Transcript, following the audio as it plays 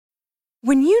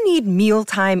When you need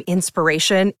mealtime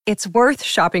inspiration, it's worth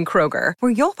shopping Kroger,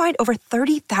 where you'll find over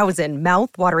 30,000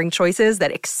 mouth-watering choices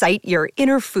that excite your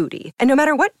inner foodie. And no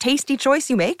matter what tasty choice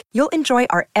you make, you'll enjoy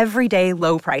our everyday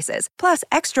low prices, plus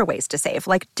extra ways to save,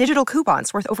 like digital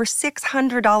coupons worth over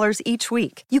 $600 each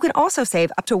week. You can also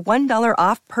save up to $1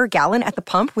 off per gallon at the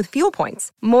pump with fuel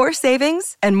points. More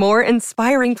savings and more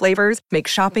inspiring flavors make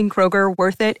shopping Kroger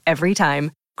worth it every time.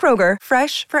 Kroger,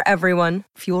 fresh for everyone.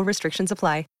 Fuel restrictions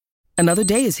apply. Another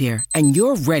day is here, and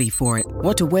you're ready for it.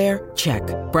 What to wear? Check.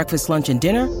 Breakfast, lunch, and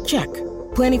dinner? Check.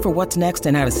 Planning for what's next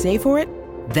and how to save for it?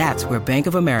 That's where Bank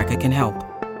of America can help.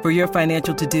 For your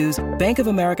financial to-dos, Bank of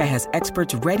America has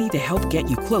experts ready to help get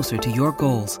you closer to your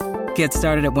goals. Get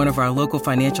started at one of our local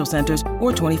financial centers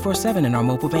or 24/7 in our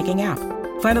mobile banking app.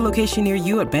 Find a location near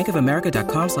you at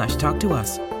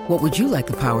bankofamerica.com/talktous. What would you like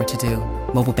the power to do?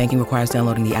 Mobile banking requires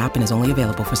downloading the app and is only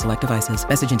available for select devices.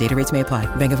 Message and data rates may apply.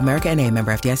 Bank of America N.A.,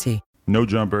 member FDIC. No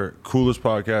Jumper, coolest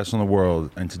podcast in the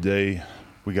world. And today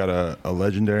we got a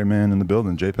legendary man in the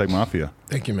building, JPEG Mafia.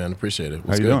 Thank you, man. Appreciate it.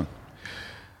 How you doing?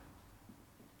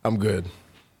 I'm good.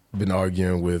 Been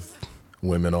arguing with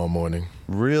women all morning.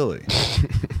 Really?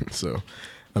 So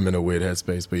I'm in a weird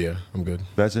headspace, but yeah, I'm good.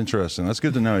 That's interesting. That's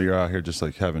good to know you're out here just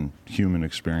like having human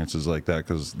experiences like that,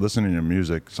 because listening to your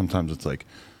music, sometimes it's like,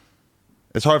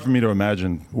 it's hard for me to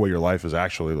imagine what your life is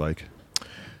actually like.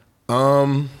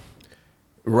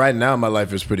 Right now my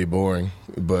life is pretty boring,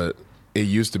 but it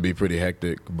used to be pretty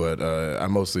hectic, but I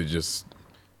mostly just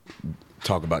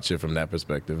talk about shit from that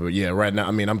perspective. But yeah, right now,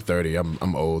 I mean, I'm 30,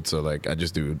 I'm old, so like I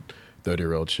just do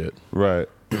 30-year-old shit. Right.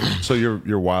 So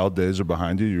your wild days are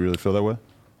behind you? You really feel that way?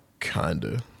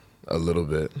 Kinda, a little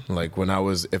bit. Like when I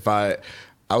was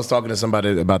talking to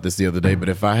somebody about this the other day, but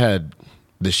if I had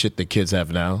the shit that kids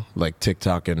have now, like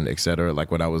TikTok and et cetera,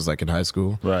 like when I was like in high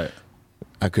school, right,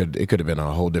 it could have been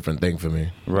a whole different thing for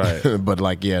me. Right. But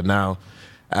like, yeah, now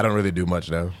I don't really do much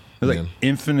now. There's like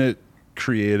infinite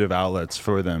creative outlets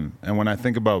for them. And when I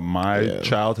think about my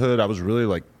childhood, I was really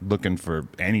like looking for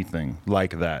anything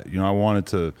like that. You know, I wanted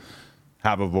to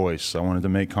have a voice. I wanted to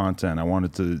make content. I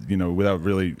wanted to, you know, without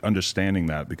really understanding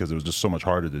that, because it was just so much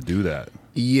harder to do that.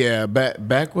 Yeah,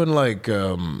 back when like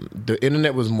the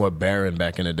internet was more barren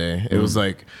back in the day. It was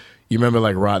like, you remember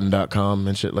like Rotten.com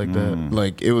and shit like that?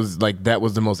 Like it was like, that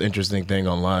was the most interesting thing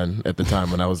online at the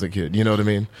time when I was a kid. You know what I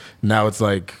mean? Now it's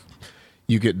like,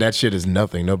 that shit is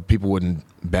nothing. No, people wouldn't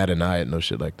bat an eye at no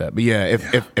shit like that. But yeah,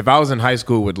 if I was in high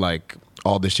school with like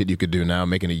all the shit you could do now,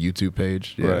 making a YouTube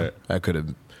page, right, I could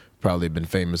have probably been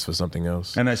famous for something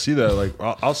else. And I see that, like,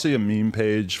 I'll see a meme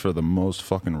page for the most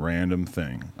fucking random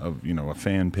thing of, you know, a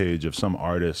fan page of some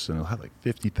artist, and it'll have like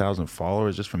 50,000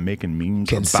 followers just from making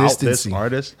memes about this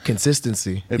artist.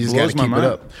 Consistency. It you just blows gotta my keep mind.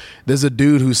 it up. There's a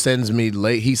dude who sends me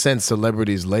he sends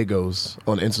celebrities Legos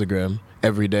on Instagram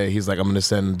every day. He's like, I'm gonna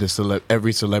send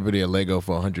every celebrity a Lego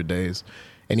for 100 days.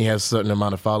 And he has a certain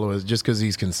amount of followers just because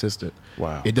he's consistent.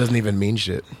 Wow. It doesn't even mean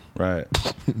shit. Right.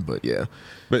 But yeah.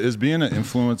 But is being an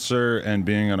influencer and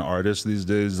being an artist these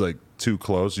days like too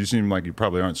close? You seem like you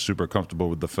probably aren't super comfortable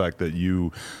with the fact that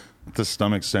you, to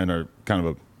some extent, are kind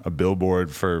of a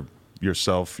billboard for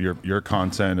yourself, your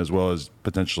content, as well as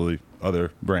potentially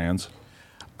other brands.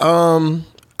 I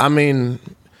mean,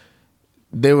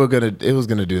 it was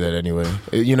gonna do that anyway.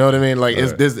 You know what I mean? Like,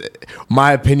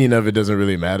 my opinion of it doesn't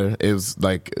really matter. It was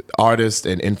like artist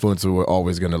and influencer were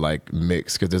always gonna like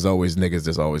mix, because there's always niggas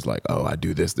that's always like, oh, I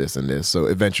do this, this, and this. So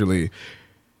eventually,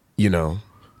 you know,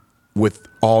 with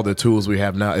all the tools we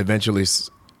have now, eventually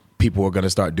people are gonna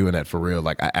start doing that for real.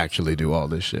 Like, I actually do all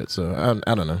this shit. So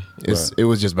I don't know. It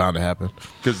was just bound to happen.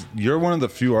 Because you're one of the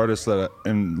few artists that,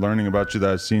 in learning about you, that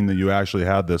I've seen that you actually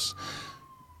had this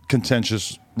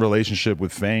contentious relationship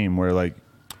with fame, where like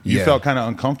you felt kind of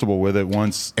uncomfortable with it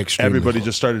once everybody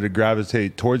just started to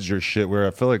gravitate towards your shit, where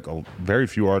I feel like very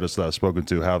few artists that I've spoken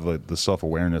to have like the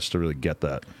self-awareness to really get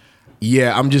that.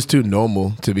 Yeah, I'm just too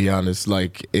normal, to be honest.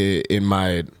 Like in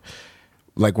my,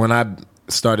 like when I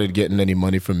started getting any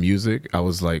money from music, I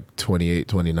was like 28,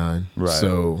 29. Right.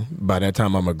 So by that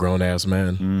time I'm a grown ass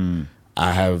man.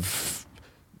 I have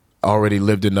already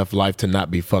lived enough life to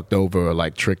not be fucked over or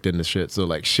like tricked into shit. So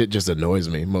like shit just annoys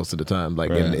me most of the time,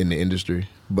 like in the industry.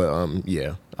 But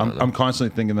yeah. I'm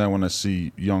constantly thinking that when I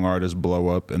see young artists blow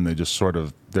up and they just sort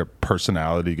of, their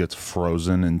personality gets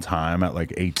frozen in time at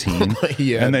like 18.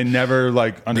 Yeah. And they never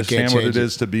like understand what it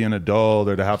is to be an adult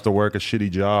or to have to work a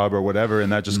shitty job or whatever.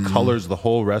 And that just colors the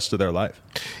whole rest of their life.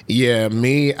 Yeah,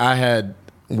 I had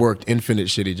worked infinite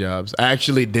shitty jobs. I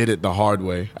actually did it the hard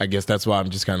way. I guess that's why I'm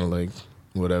just kind of like,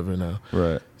 whatever now.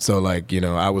 Right. So like, you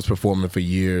know, I was performing for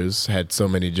years, had so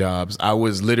many jobs. I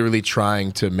was literally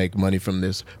trying to make money from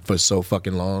this for so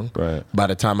fucking long. Right. By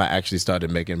the time I actually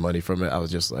started making money from it, I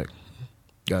was just like,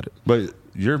 got it. But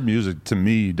your music, to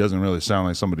me, doesn't really sound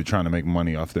like somebody trying to make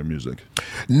money off their music.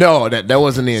 No, that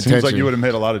wasn't the intention. Seems like you would have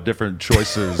made a lot of different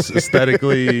choices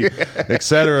aesthetically,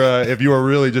 etc. if you were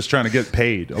really just trying to get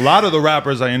paid. A lot of the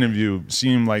rappers I interview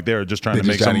seem like they're just trying to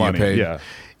make some money.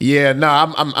 Yeah, no,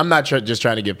 I'm not just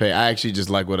trying to get paid. I actually just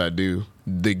like what I do.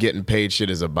 The getting paid shit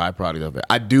is a byproduct of it.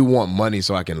 I do want money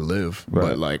so I can live,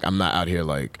 but like I'm not out here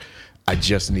like I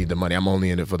just need the money. I'm only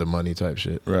in it for the money type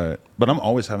shit. Right. But I'm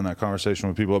always having that conversation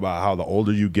with people about how the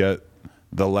older you get,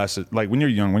 the less like when you're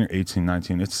young, when you're 18,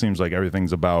 19, it seems like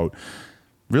everything's about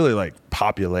really like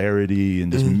popularity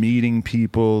and just meeting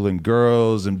people and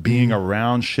girls and being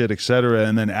around shit, etc.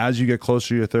 And then as you get closer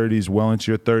to your 30s, well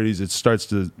into your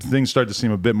 30s, things start to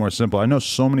seem a bit more simple. I know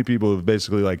so many people who've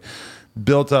basically like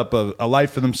built up a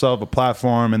life for themselves, a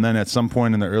platform, and then at some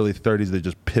point in their early 30s, they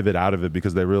just pivot out of it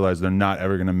because they realize they're not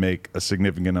ever going to make a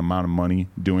significant amount of money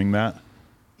doing that.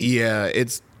 Yeah,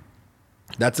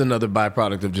 that's another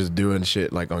byproduct of just doing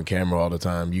shit like on camera all the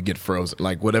time. You get frozen.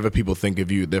 Like whatever people think of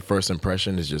you, their first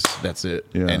impression is just, that's it.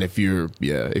 Yeah. And if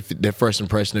their first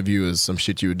impression of you is some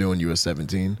shit you were doing when you were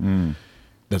 17,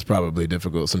 that's probably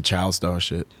difficult. Some child star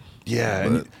shit. Yeah,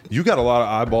 and you got a lot of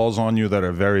eyeballs on you that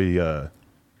are very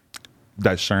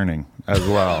discerning as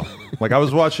well. Like I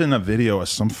was watching a video of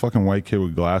some fucking white kid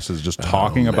with glasses just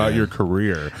talking about your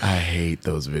career. I hate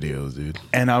those videos, dude.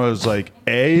 And I was like,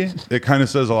 it kind of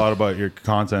says a lot about your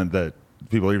content that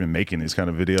people are even making these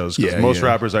kind of videos, because most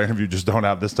rappers I interview just don't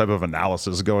have this type of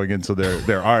analysis going into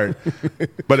their art.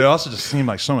 But it also just seemed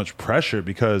like so much pressure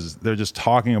because they're just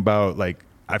talking about, like,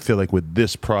 I feel like with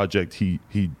this project he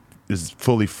is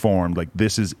fully formed, like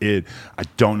this is it. I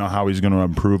don't know how he's going to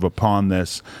improve upon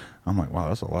this. I'm like, wow,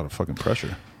 that's a lot of fucking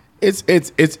pressure. It's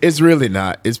really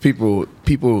not. It's people.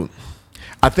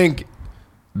 I think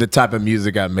the type of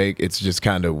music I make, it's just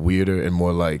kind of weirder and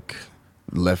more like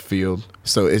left field.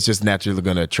 So it's just naturally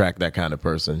going to attract that kind of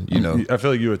person. You know, I feel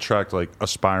like you attract like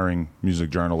aspiring music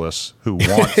journalists who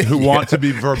want to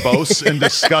be verbose in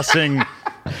discussing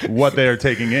what they are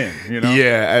taking in. You know,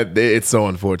 it's so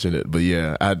unfortunate, but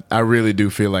yeah, I really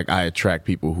do feel like I attract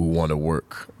people who want to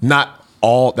work.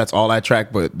 That's all I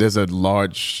attract, but there's a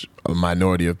large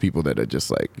minority of people that are just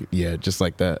like, just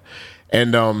like that.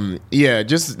 And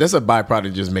just that's a byproduct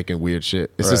of just making weird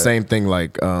shit. It's the same thing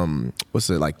like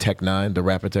like Tech Nine, the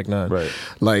rapper Tech Nine. Right.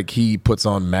 Like he puts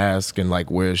on masks and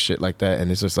like wears shit like that,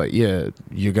 and it's just like,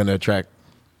 you're gonna attract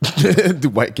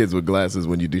the white kids with glasses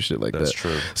when you do shit like that. That's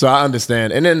true. So I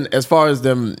understand. And then as far as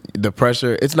the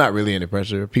pressure, it's not really any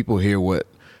pressure. People hear what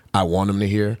I want them to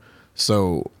hear.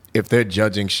 So if they're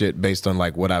judging shit based on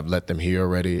like what I've let them hear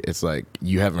already, it's like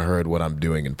you haven't heard what I'm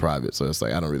doing in private. So it's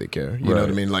like I don't really care. You know what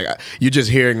I mean? Like you're just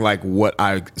hearing like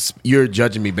you're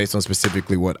judging me based on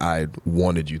specifically what I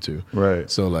wanted you to. Right.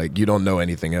 So like you don't know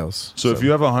anything else. So if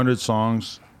you have 100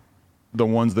 songs, the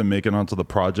ones that make it onto the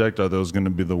project, are those going to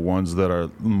be the ones that are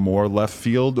more left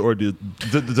field, or do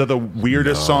the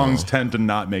weirdest songs tend to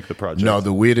not make the project? No,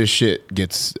 the weirdest shit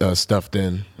gets stuffed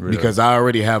in because I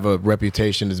already have a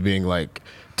reputation as being like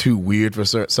too weird for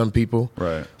some people.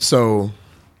 Right. So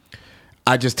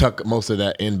I just tuck most of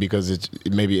that in because it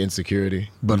may be insecurity.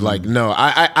 But like, no,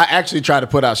 I actually try to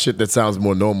put out shit that sounds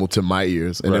more normal to my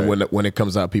ears. And then when it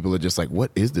comes out, people are just like,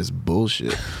 what is this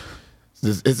bullshit?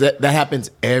 That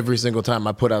happens every single time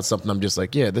I put out something. I'm just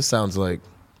like, this sounds like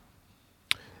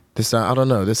I don't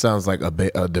know. This sounds like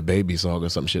the Baby song or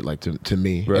some shit like to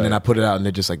me. Right. And then I put it out and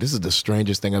they're just like, this is the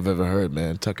strangest thing I've ever heard,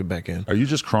 man. Tuck it back in. Are you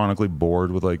just chronically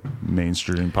bored with like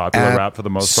mainstream popular rap for the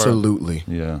most part? Absolutely.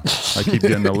 Yeah. I keep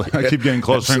getting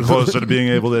closer and closer to being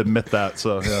able to admit that.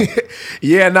 So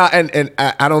yeah. And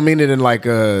I don't mean it in like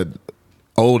a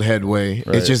old head way.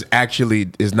 Right. It's just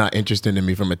actually is not interesting to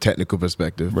me from a technical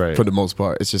perspective. Right. For the most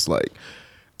part. It's just like,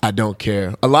 I don't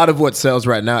care. A lot of what sells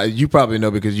right now, you probably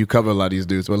know because you cover a lot of these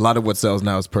dudes, but a lot of what sells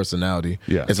now is personality.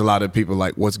 Yeah. It's a lot of people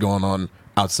like what's going on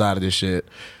outside of this shit,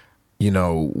 you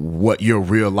know, what your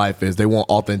real life is. They want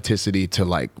authenticity to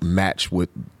like match with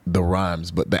the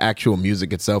rhymes, but the actual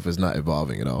music itself is not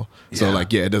evolving at all. Yeah. So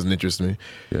like, it doesn't interest me.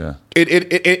 Yeah.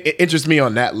 It interests me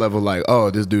on that level, like, oh,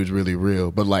 this dude's really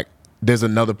real. But like, there's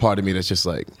another part of me that's just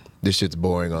like, this shit's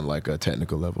boring on like a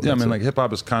technical level. Yeah, I mean, like hip hop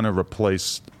has kind of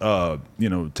replaced,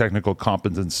 technical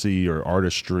competency or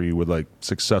artistry with like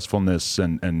successfulness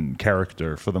and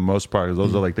character for the most part.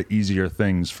 Those are like the easier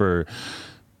things for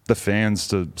the fans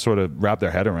to sort of wrap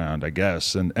their head around, I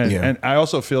guess. And I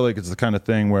also feel like it's the kind of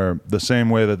thing where the same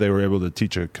way that they were able to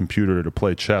teach a computer to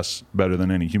play chess better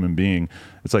than any human being,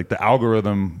 it's like the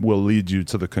algorithm will lead you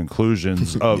to the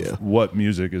conclusions of what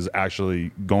music is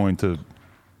actually going to,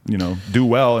 you know, do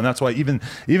well. And that's why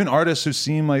even artists who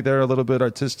seem like they're a little bit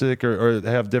artistic or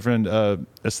have different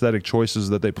aesthetic choices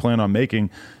that they plan on making,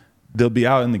 they'll be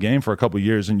out in the game for a couple of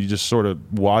years, and you just sort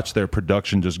of watch their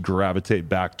production just gravitate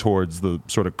back towards the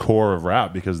sort of core of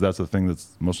rap, because that's the thing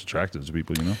that's most attractive to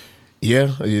people, you know?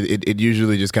 Yeah, it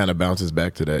usually just kind of bounces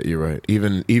back to that. You're right.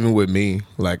 Even with me,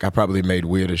 like I probably made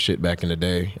weirder shit back in the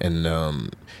day, and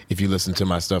if you listen to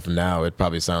my stuff now, it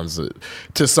probably sounds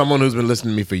to someone who's been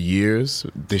listening to me for years,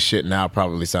 this shit now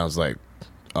probably sounds like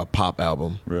a pop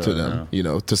album to them. Yeah. You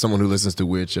know, to someone who listens to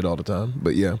weird shit all the time.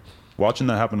 But yeah. Watching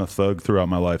that happen to Thug throughout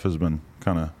my life has been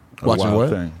kind of a Watching wild what?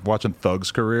 thing. Watching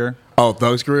Thug's career. Oh,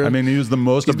 Thug's career? I mean, he was the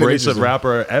most abrasive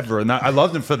rapper ever, and I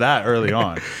loved him for that early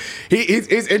on.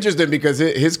 He's interesting because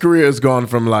his career has gone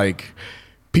from like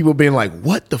people being like,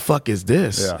 what the fuck is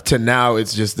this? Yeah. To now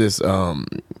it's just this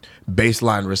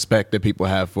baseline respect that people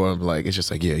have for him. Like, it's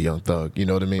just like, yeah, Young Thug, you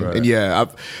know what I mean? Right. And yeah,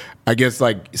 I guess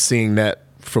like seeing that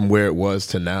from where it was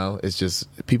to now, it's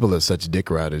just people are such dick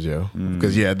riders, yo.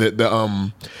 Because yeah,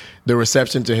 the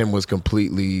reception to him was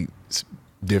completely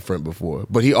different before,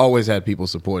 but he always had people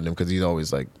supporting him because he's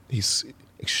always like, he's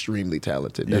extremely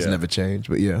talented. That's never changed.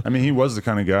 But yeah, I mean, he was the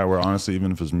kind of guy where honestly,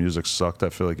 even if his music sucked, I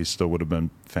feel like he still would have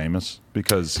been famous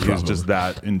because he was just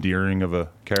that endearing of a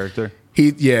character.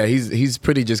 He's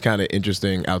pretty just kind of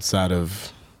interesting outside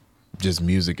of just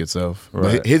music itself.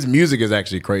 Right. But his music is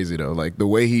actually crazy though. Like the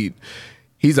way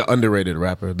he's an underrated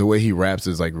rapper. The way he raps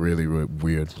is like really, really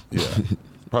weird. Yeah.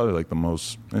 Probably like the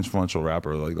most influential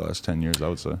rapper of like the last 10 years, I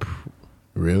would say.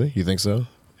 Really? You think so?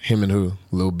 Him and who?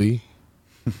 Lil B?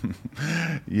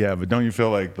 Yeah, but don't you feel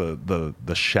like the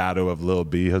shadow of Lil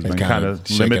B has been kind of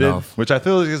limited? Off. Which I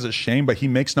feel like is a shame, but he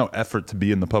makes no effort to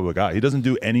be in the public eye. He doesn't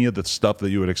do any of the stuff that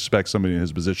you would expect somebody in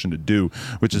his position to do,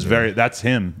 which is that's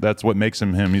him. That's what makes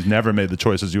him him. He's never made the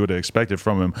choices you would have expected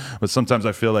from him. But sometimes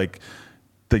I feel like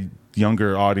the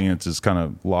younger audience has kind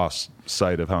of lost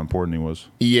sight of how important he was.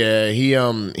 Yeah,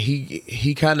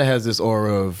 he kind of has this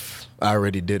aura of I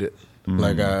already did it.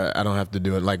 Like I don't have to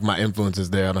do it. Like my influence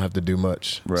is there. I don't have to do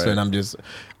much. Right. So and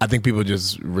I think people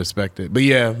just respect it. But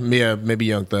yeah, maybe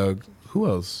Young Thug. Who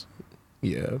else?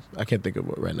 Yeah, I can't think of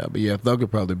what right now. But yeah, Thug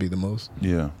would probably be the most.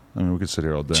 Yeah, I mean we could sit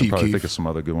here all day. Chief Probably Keef. Think of some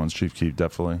other good ones. Chief Keef,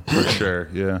 definitely for sure.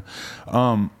 Yeah,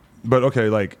 but okay,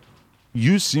 like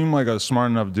you seem like a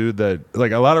smart enough dude that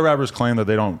like a lot of rappers claim that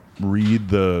they don't read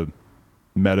the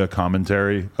meta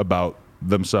commentary about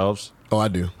themselves. Oh, I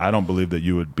do. I don't believe that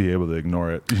you would be able to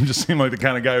ignore it. You just seem like the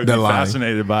kind of guy who'd be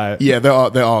fascinated by it. Yeah, they're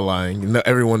all lying. No,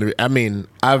 everyone. I mean,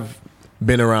 I've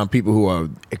been around people who are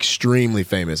extremely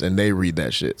famous and they read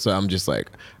that shit. So I'm just like,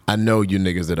 I know you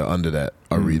niggas that are under that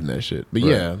are reading that shit. But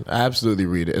yeah, I absolutely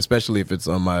read it, especially if it's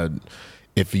on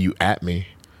if you at me,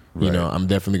 you know, I'm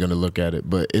definitely going to look at it.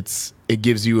 But it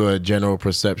gives you a general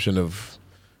perception of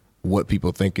what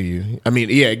people think of you. I mean,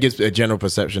 yeah, it gives a general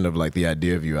perception of like the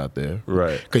idea of you out there.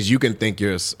 Right. Because you can think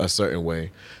you're a certain way.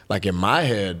 Like in my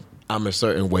head, I'm a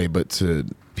certain way, but to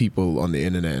people on the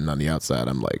internet and on the outside,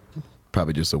 I'm like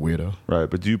probably just a weirdo. Right.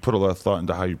 But do you put a lot of thought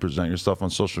into how you present yourself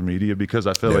on social media? Because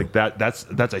I feel like that's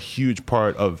a huge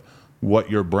part of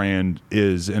what your brand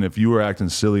is. And if you were acting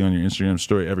silly on your Instagram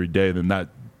story every day, then that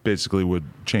basically would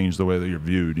change the way that you're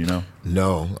viewed, you know?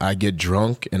 No, I get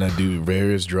drunk and I do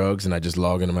various drugs and I just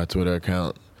log into my Twitter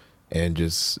account and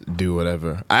just do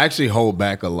whatever. I actually hold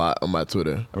back a lot on my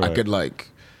Twitter. Right.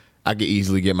 I could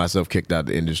easily get myself kicked out of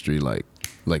the industry like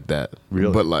that.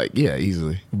 Really? But like, yeah,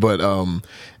 easily. But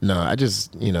no, I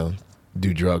just, you know,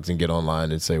 do drugs and get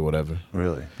online and say whatever.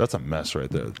 Really? That's a mess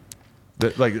right there.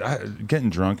 Like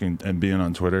getting drunk and being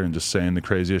on Twitter and just saying the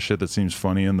craziest shit that seems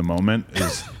funny in the moment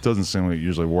doesn't seem like it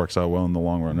usually works out well in the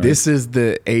long run. Right? This is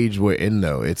the age we're in,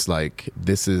 though. It's like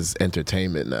this is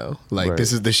entertainment now. Like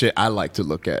this is the shit I like to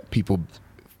look at. People,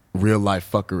 real life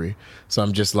fuckery. So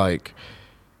I'm just like,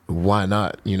 why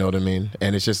not? You know what I mean?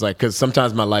 And it's just like, because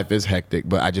sometimes my life is hectic,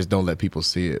 but I just don't let people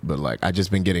see it. But like, I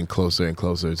just been getting closer and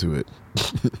closer to it.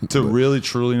 Really,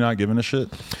 truly not giving a shit.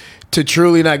 To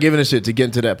truly not giving a shit to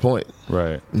get to that point.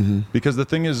 Right. Mm-hmm. Because the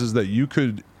thing is that you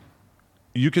could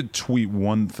tweet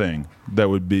one thing that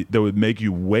would make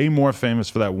you way more famous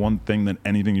for that one thing than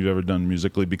anything you've ever done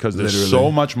musically, because there's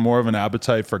so much more of an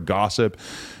appetite for gossip.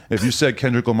 If you said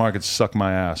Kendrick Lamar could suck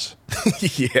my ass.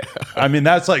 Yeah. I mean,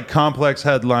 that's like complex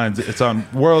headlines. It's on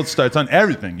World Star. It's on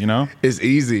everything, you know? It's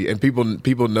easy. And people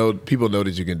know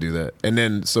that you can do that. And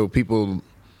then so people,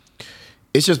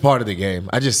 It's just part of the game.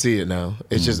 I just see it now.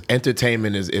 It's just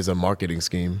entertainment is a marketing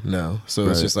scheme now. So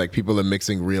it's just like people are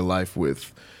mixing real life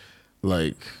with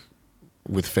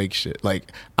fake shit.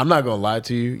 Like, I'm not gonna lie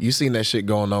to you. You seen that shit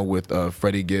going on with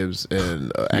Freddie Gibbs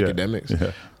and Academics.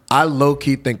 Yeah. I low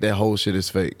key think that whole shit is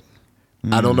fake.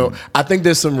 I don't know. I think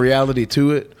there's some reality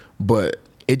to it, but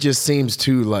it just seems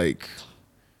too like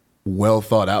well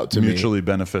thought out to me. Mutually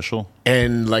beneficial.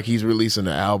 And like he's releasing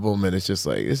an album and it's just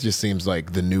like, it just seems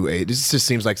like the new age. It just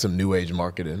seems like some new age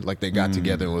marketing. Like they got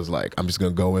together and was like, I'm just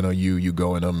gonna go in on you, you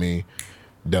go in on me.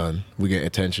 Done. We get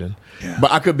attention. Yeah.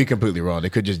 But I could be completely wrong. They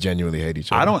could just genuinely hate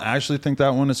each other. I don't actually think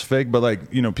that one is fake, but like,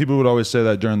 you know, people would always say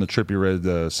that during the Trippie Redd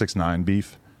 6ix9ine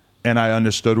beef. And I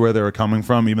understood where they were coming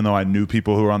from, even though I knew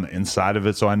people who were on the inside of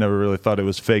it, so I never really thought it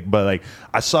was fake. But like,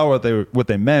 I saw what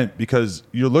they meant, because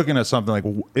you're looking at something like,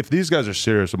 if these guys are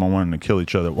serious about wanting to kill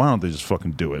each other, why don't they just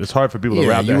fucking do it? It's hard for people to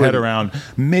wrap their head around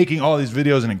making all these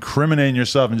videos and incriminating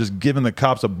yourself and just giving the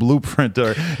cops a blueprint,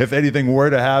 or if anything were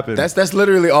to happen. That's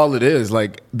literally all it is.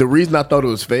 Like, the reason I thought it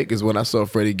was fake is when I saw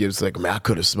Freddie Gibbs like, man, I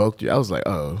could have smoked you. I was like,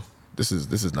 oh, this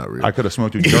is not real. I could have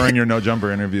smoked you during your No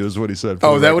Jumper interview, is what he said.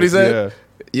 Oh, is that what he said? Yeah.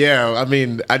 Yeah, I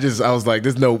mean, I was like,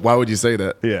 why would you say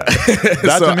that? Yeah.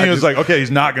 That so to me was like, okay,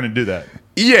 he's not going to do that.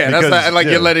 Yeah, because, that's like,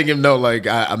 you're letting him know, like,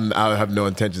 I have no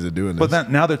intentions of doing this. But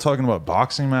now they're talking about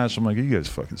boxing match. I'm like, are you guys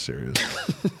fucking serious?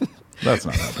 That's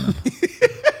not happening.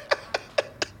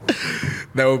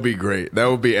 That would be great. That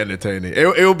would be entertaining.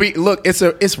 It would be, look,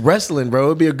 it's wrestling, bro. It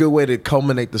would be a good way to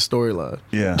culminate the storyline.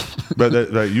 Yeah, but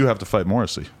you have to fight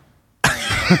Morrissey.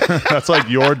 That's like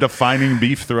your defining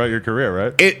beef throughout your career,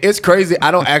 right? It's crazy.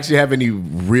 I don't actually have any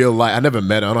real life. I never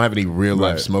met him. I don't have any real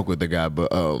life smoke with the guy.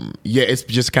 But yeah, it's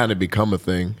just kind of become a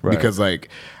thing because like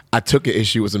I took an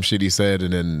issue with some shit he said,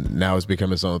 and then now it's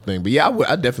become its own thing. But yeah,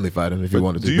 I'd definitely fight him if he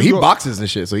wanted to. But he boxes and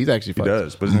shit, so he's actually fighting. He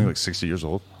does, but isn't he like 60 years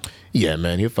old? Yeah,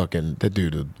 man, that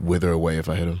dude would wither away if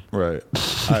I hit him. Right.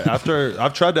 I've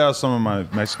tried to ask some of my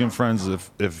Mexican friends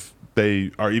if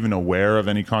they are even aware of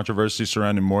any controversy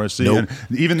surrounding Morrissey. Nope.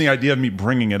 And even the idea of me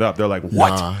bringing it up, they're like,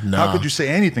 what? Nah. How could you say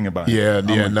anything about it? Yeah,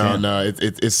 no.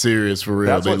 It's serious for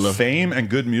real. That's what fame and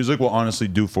good music will honestly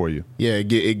do for you. Yeah,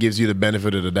 it gives you the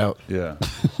benefit of the doubt. Yeah.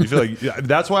 You feel like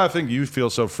that's why I think you feel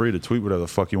so free to tweet whatever the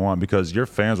fuck you want, because your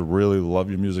fans really love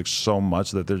your music so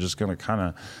much that they're just going to kind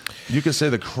of, you can say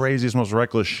the craziest, most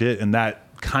reckless shit, and that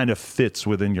kind of fits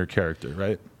within your character,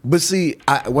 right? But see,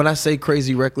 when I say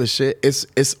crazy reckless shit,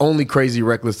 it's only crazy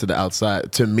reckless to the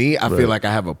outside. To me, I feel like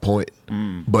I have a point.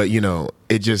 But you know,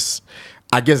 it just,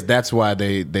 I guess that's why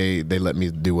they let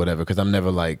me do whatever, because I'm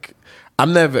never like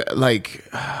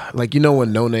you know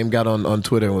when No Name got on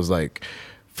Twitter and was like,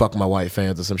 fuck my white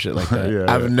fans or some shit like that.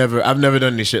 Yeah, I've never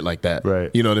done any shit like that.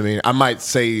 Right. You know what I mean? I might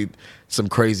say some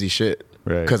crazy shit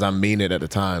because I mean it at the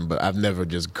time, but I've never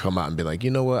just come out and be like,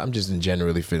 you know what? I'm just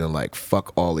generally feeling like,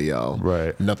 fuck all of y'all.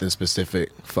 Right. Nothing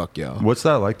specific. Fuck y'all. What's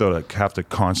that like, though, to have to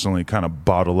constantly kind of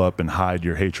bottle up and hide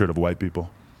your hatred of white people?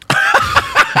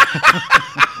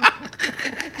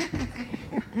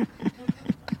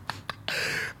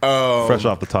 Fresh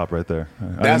off the top right there.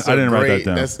 I didn't write that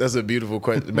down. That's a beautiful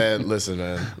question. Man, listen,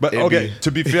 man. But okay,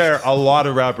 to be fair, a lot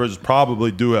of rappers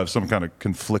probably do have some kind of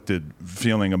conflicted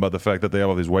feeling about the fact that they have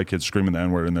all these white kids screaming the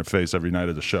N-word in their face every night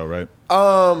at the show, right?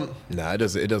 Nah,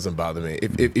 it doesn't bother me.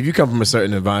 If you come from a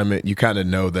certain environment, you kind of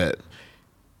know that,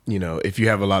 you know, if you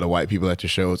have a lot of white people at your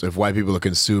shows, if white people are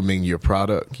consuming your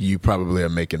product, you probably are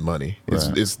making money.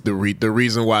 It's the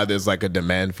reason why there's like a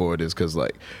demand for it is because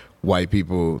like white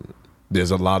people,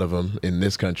 there's a lot of them in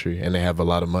this country and they have a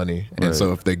lot of money. And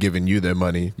so if they're giving you their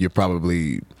money, you're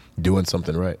probably doing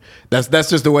something right. That's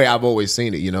just the way I've always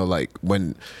seen it. You know, like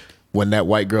when that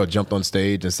white girl jumped on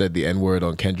stage and said the N-word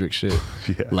on Kendrick shit,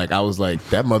 like I was like,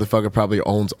 that motherfucker probably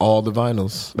owns all the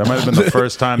vinyls. That might have been the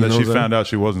first time that she found out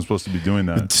she wasn't supposed to be doing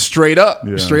that. Straight up,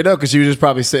 because she was just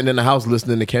probably sitting in the house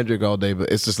listening to Kendrick all day.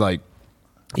 But it's just like,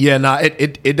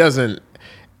 it doesn't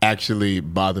actually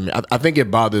bother me. I think it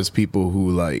bothers people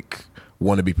who like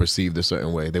want to be perceived a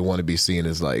certain way. They want to be seen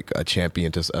as like a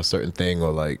champion to a certain thing,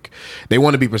 or like they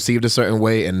want to be perceived a certain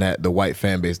way, and that the white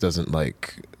fan base doesn't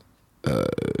like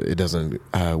it doesn't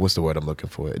what's the word I'm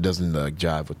looking for? It doesn't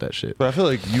jive with that shit. But I feel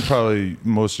like you probably,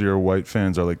 most of your white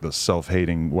fans are like the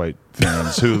self-hating white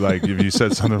fans who like if you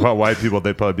said something about white people,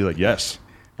 they'd probably be like, yes,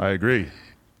 I agree.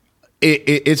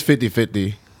 It's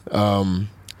 50-50.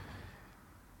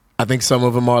 I think some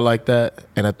of them are like that,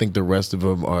 and I think the rest of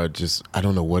them are just, I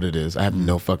don't know what it is. I have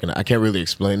no fucking, I can't really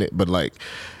explain it, but like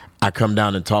I come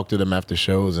down and talk to them after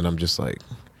shows and I'm just like,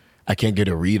 I can't get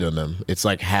a read on them. It's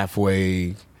like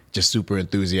halfway just super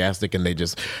enthusiastic, and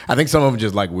I think some of them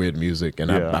just like weird music,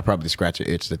 and I probably scratch an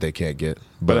itch that they can't get.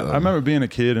 But I remember being a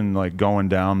kid and like going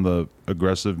down the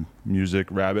aggressive music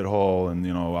rabbit hole, and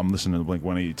I'm listening to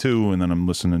Blink-182, and then I'm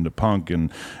listening to punk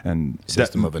and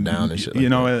System of a Down and shit.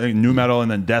 Like new metal, and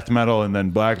then death metal, and then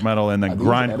black metal, and then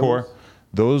grindcore.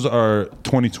 Those are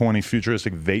 2020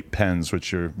 futuristic vape pens,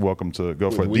 which you're welcome to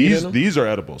go for. These are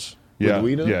edibles. Yeah.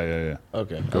 Yeah.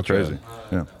 Okay. Go crazy.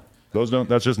 Yeah. Those don't.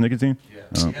 That's just nicotine.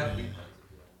 Yeah.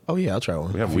 Oh yeah, I'll try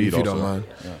one. We have weed if you don't mind.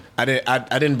 Yeah.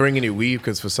 I didn't bring any weed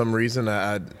because for some reason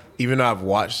I even though I've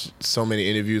watched so many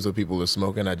interviews where people are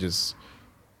smoking, I just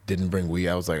didn't bring weed.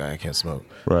 I was like, I can't smoke.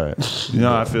 Right.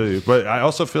 I feel you, but I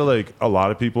also feel like a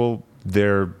lot of people,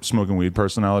 their smoking weed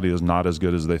personality is not as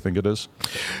good as they think it is.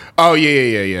 Oh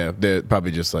yeah. They're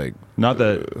probably just like, not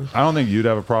that I don't think you'd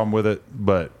have a problem with it,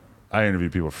 but I interview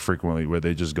people frequently where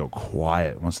they just go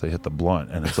quiet once they hit the blunt,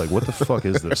 and it's like, what the fuck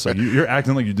is this? Like you're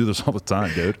acting like you do this all the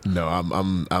time, dude. No,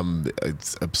 I'm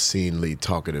it's obscenely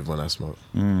talkative when I smoke.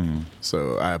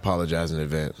 So I apologize in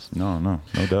advance. No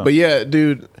doubt. But yeah,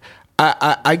 dude,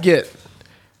 I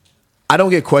don't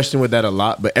get questioned with that a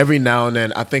lot, but every now and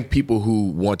then I think people who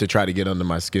want to try to get under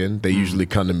my skin, they usually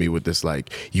come to me with this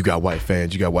like, you got white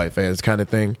fans kind of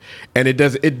thing, and it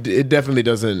definitely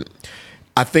doesn't.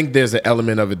 I think there's an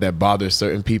element of it that bothers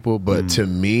certain people, but to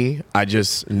me, I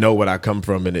just know what I come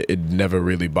from, and it never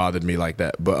really bothered me like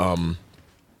that. But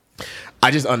I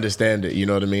just understand it. You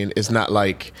know what I mean? It's not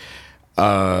like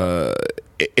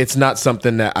it's not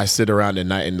something that I sit around at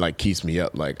night and like keeps me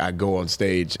up. Like I go on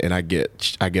stage and I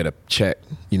get a check.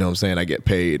 You know what I'm saying? I get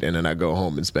paid, and then I go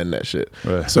home and spend that shit.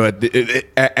 Right. So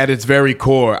at its very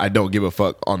core, I don't give a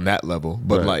fuck on that level.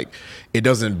 But like, it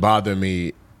doesn't bother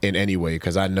me in any way,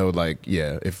 because I know, like,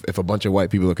 if a bunch of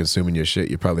white people are consuming your shit,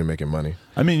 you're probably making money.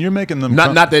 I mean, you're making them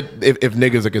not that if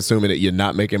niggas are consuming it, you're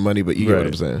not making money, but you get what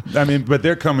I'm saying. I mean, but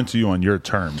they're coming to you on your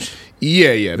terms. Yeah.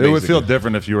 It would feel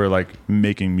different if you were like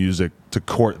making music to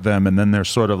court them, and then they're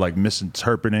sort of like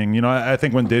misinterpreting. I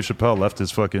think when Dave Chappelle left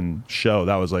his fucking show,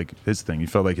 that was like his thing. He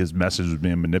felt like his message was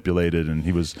being manipulated, and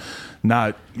he was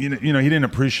not. He didn't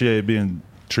appreciate being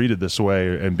treated this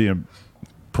way and being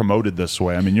promoted this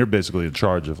way. I mean, you're basically in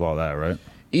charge of all that, right?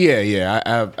 Yeah.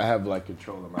 I have like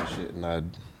control of my shit,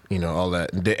 and all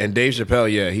that. And Dave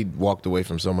Chappelle, he walked away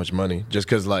from so much money just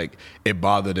because like it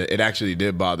bothered it. It actually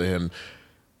did bother him,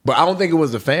 but I don't think it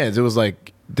was the fans. It was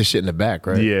like the shit in the back,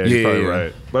 right? Yeah, you're probably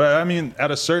right. But I mean, at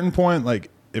a certain point, like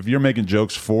if you're making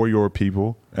jokes for your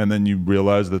people, and then you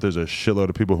realize that there's a shitload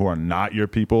of people who are not your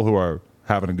people who are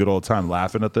having a good old time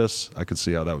laughing at this, I could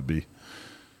see how that would be,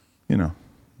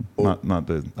 not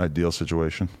the ideal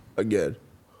situation. Again,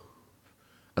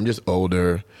 I'm just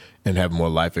older and have more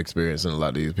life experience than a lot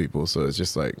of these people, so it's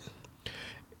just like,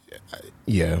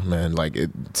 yeah, man, like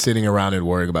sitting around and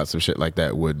worrying about some shit like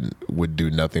that would do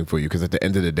nothing for you, because at the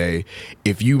end of the day,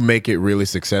 if you make it really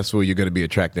successful, you're going to be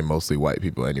attracting mostly white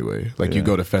people anyway. Like you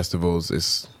go to festivals,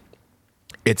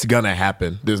 it's gonna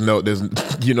happen. There's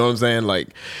you know what I'm saying? Like,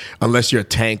 unless you're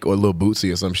Tank or Lil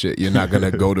Bootsy or some shit, you're not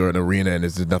gonna go to an arena and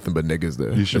there's nothing but niggas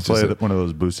there. You should play one of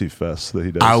those Bootsy fests that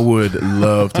he does. I would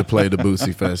love to play the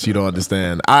Bootsy fest. You don't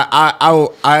understand.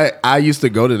 I used to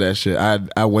go to that shit.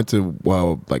 I went to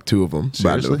like 2 of them.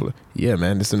 Seriously? Yeah,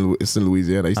 man. It's in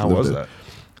Louisiana. I used to live there. That?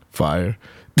 Fire.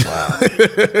 Wow.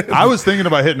 I was thinking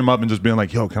about hitting him up and just being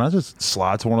like, yo, can I just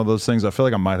slide to one of those things? I feel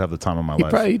like I might have the time of my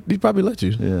life. He'd probably let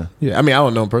you. Yeah. I mean, I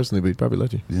don't know him personally, but he'd probably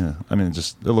let you. Yeah. I mean,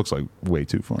 it looks like way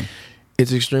too fun.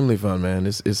 It's extremely fun, man.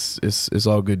 It's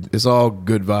all good. It's all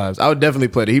good vibes. I would definitely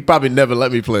play there. He'd probably never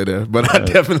let me play there, but I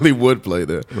definitely would play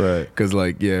there. Right. Because,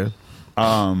 like,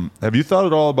 have you thought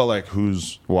at all about like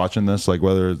who's watching this? Like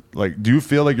whether do you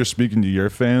feel like you're speaking to your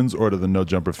fans or to the No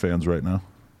Jumper fans right now?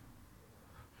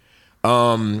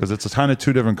 Because it's a kind of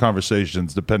 2 different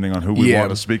conversations depending on who we want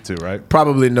to speak to, right?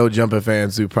 Probably No Jumper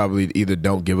fans who probably either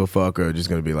don't give a fuck or just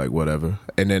gonna be like whatever.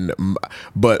 And then,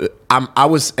 but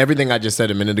everything I just said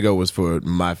a minute ago was for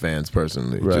my fans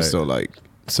personally, just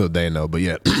so they know. But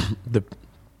yeah, the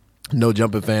No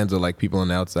Jumper fans or like people on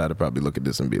the outside will probably look at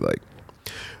this and be like,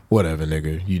 whatever,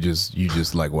 nigga. You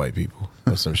just like white people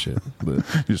or some shit. But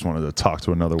you just wanted to talk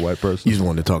to another white person. You just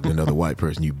wanted to talk to another white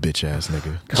person, you bitch ass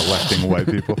nigga. Collecting white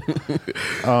people.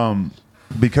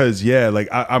 Because like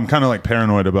I'm kind of like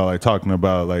paranoid about like talking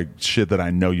about like shit that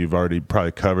I know you've already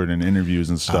probably covered in interviews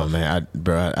and stuff. Oh man,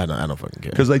 I don't fucking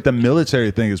care. Because like the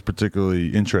military thing is particularly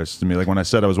interesting to me. Like when I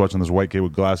said I was watching this white kid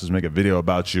with glasses make a video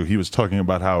about you, he was talking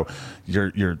about how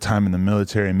your time in the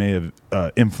military may have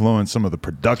influenced some of the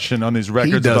production on these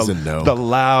records. He doesn't know the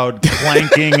loud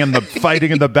clanking and the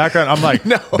fighting in the background. I'm like,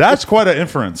 no. That's quite an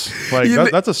inference. Like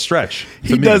that's a stretch.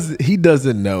 He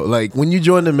doesn't know. Like when you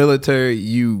join the military,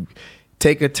 you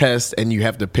take a test and you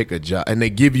have to pick a job, and they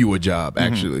give you a job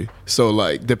actually. So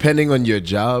like depending on your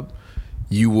job,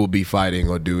 you will be fighting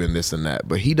or doing this and that.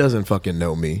 But he doesn't fucking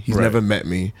know me. He's never met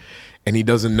me, and he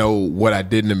doesn't know what I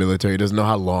did in the military. He doesn't know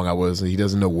how long I was. He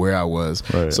doesn't know where I was.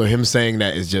 Right. So him saying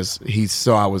that is just, he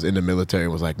saw I was in the military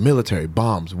and was like, military,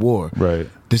 bombs, war. Right.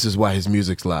 This is why his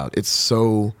music's loud. It's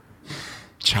so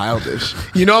childish.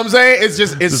 You know what I'm saying?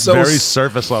 It's so very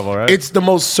surface level, right? It's the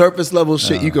most surface level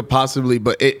shit you could possibly,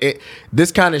 but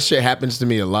this kind of shit happens to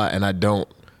me a lot, and I don't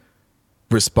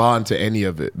respond to any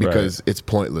of it because it's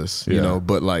pointless, you know?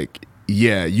 But like,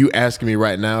 yeah, you asking me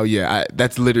right now,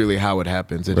 that's literally how it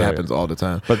happens. It happens all the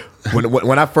time. But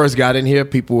when I first got in here,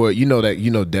 people were,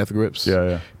 Death Grips?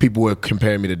 Yeah. People were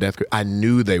comparing me to Death Grips. I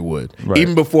knew they would. Right.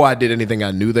 Even before I did anything,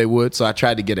 I knew they would, so I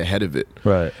tried to get ahead of it.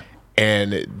 Right.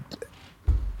 And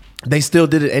they still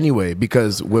did it anyway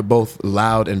because we're both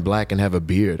loud and black and have a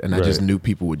beard, and I just knew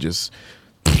people would just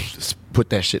put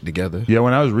that shit together. Yeah,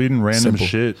 when I was reading random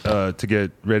shit to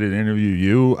get ready to interview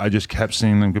you, I just kept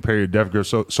seeing them compare you to Death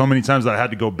Grips so many times that I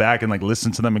had to go back and like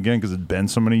listen to them again because it'd been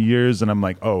so many years, and I'm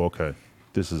like, oh, okay,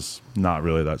 this is not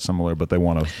really that similar, but they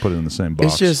want to put it in the same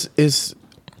box.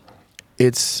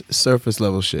 It's surface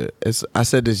level shit. I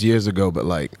said this years ago, but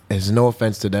like, it's no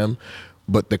offense to them,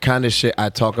 but the kind of shit I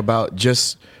talk about,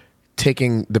 just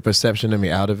taking the perception of me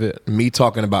out of it, me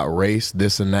talking about race,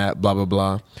 this and that, blah, blah,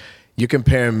 blah. You're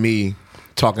comparing me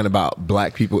talking about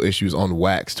black people issues on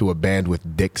wax to a band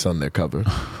with dicks on their cover.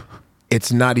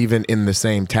 It's not even in the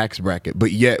same tax bracket,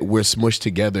 but yet we're smushed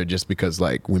together just because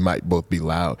like we might both be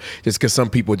loud. Just because some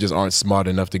people just aren't smart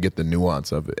enough to get the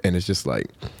nuance of it. And it's just like,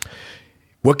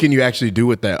 what can you actually do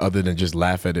with that other than just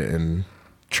laugh at it and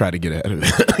try to get ahead of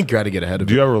it?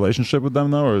 Do you have a relationship with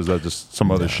them though, or is that just some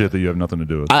other shit that you have nothing to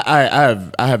do with? I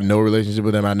have no relationship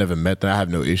with them. I never met them. I have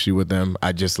no issue with them.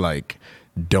 I just like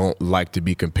don't like to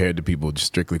be compared to people just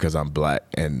strictly because I'm black,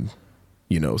 and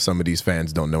some of these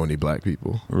fans don't know any black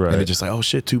people, right? And they're just like, oh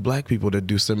shit, 2 black people that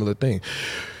do similar thing.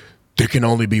 There can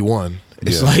only be one.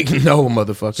 It's like, no,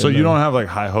 motherfucker. So you don't have like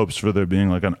high hopes for there being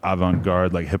like an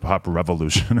avant-garde like hip hop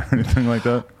revolution or anything like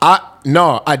that?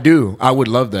 No, I do. I would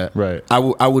love that. Right.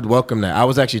 I would welcome that. I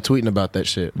was actually tweeting about that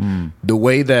shit. The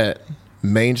way that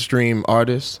mainstream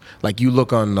artists, like you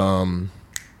look on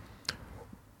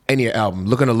any album,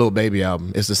 look on a Lil Baby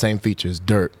album, it's the same features: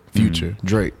 Dirt, Future,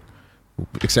 Drake,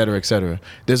 et cetera, et cetera.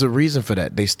 There's a reason for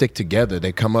that. They stick together.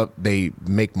 They come up, they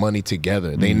make money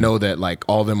together. They know that like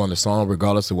all of them on the song,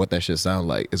 regardless of what that shit sound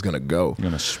like, is gonna go. You're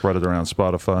gonna spread it around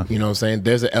Spotify. You know what I'm saying?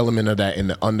 There's an element of that in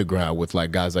the underground with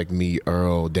like guys like me,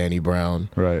 Earl, Danny Brown.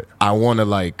 Right. I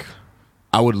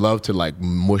would love to like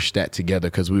mush that together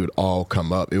because we would all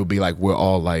come up. It would be like we're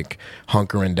all like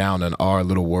hunkering down in our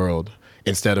little world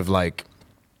instead of like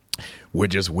we're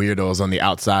just weirdos on the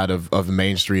outside of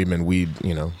mainstream, and we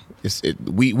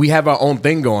have our own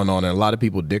thing going on, and a lot of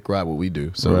people dick ride what we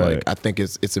do. So like I think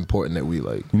it's important that we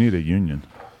like. You need a union.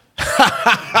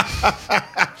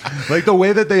 Like the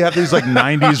way that they have these like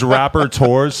 90s rapper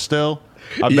tours still.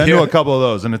 I've been to a couple of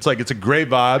those, and it's like, it's a great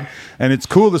vibe, and it's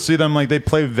cool to see them like they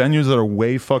play venues that are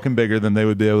way fucking bigger than they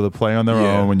would be able to play on their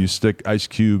own when you stick Ice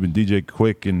Cube and DJ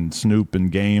Quick and Snoop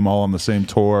and Game all on the same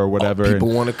tour or whatever. People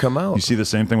want to come out. You see the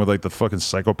same thing with like the fucking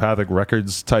Psychopathic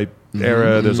Records type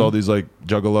era. There's all these like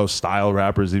Juggalo style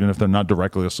rappers, even if they're not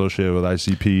directly associated with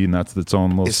ICP, and that's its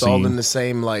own little scene. All in the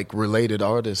same like related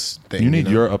artist thing. You need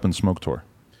your Up in Smoke tour.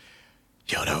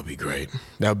 Yo, that would be great.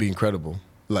 That would be incredible.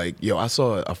 Like, yo, I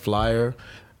saw a flyer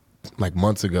like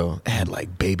months ago. It had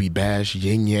like Baby Bash,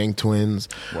 Yin Yang Twins.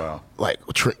 Wow. Like,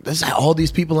 there's like all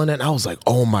these people in it. And I was like,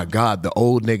 oh my God. The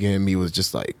old nigga in me was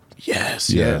just like, yes,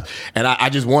 yeah. And I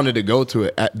just wanted to go to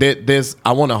it.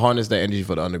 I want to harness that energy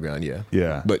for the underground,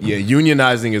 yeah. But yeah,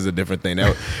 unionizing is a different thing.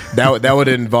 That would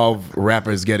involve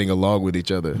rappers getting along with each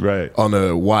other, right, on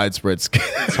a widespread scale.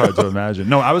 It's hard to imagine.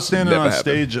 No, I was standing on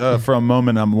stage for a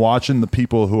moment. I'm watching the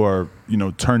people who are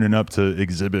turning up to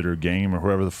Exhibit or Game or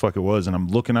whoever the fuck it was, and I'm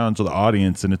looking out into the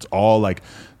audience, and it's all like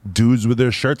dudes with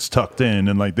their shirts tucked in,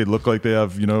 and like they look like they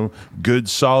have good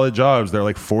solid jobs. They're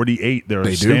like 48.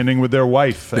 They're standing with their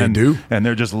wife. And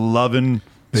they're just loving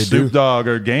Snoop Dogg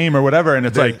or Game or whatever, and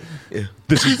it's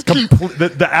this is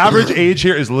the average age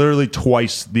here is literally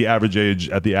twice the average age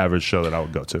at the average show that I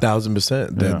would go to.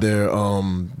 1000%.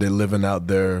 They're living out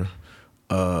their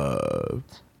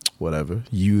whatever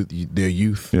their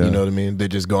youth. Yeah. You know what I mean? They're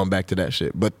just going back to that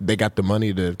shit, but they got the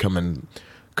money to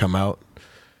come out,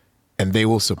 and they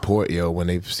will support when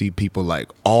they see people like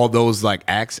all those like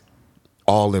acts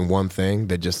all in one thing.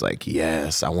 They're just like,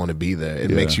 yes, I want to be there.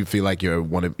 It makes you feel like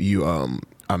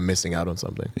I'm missing out on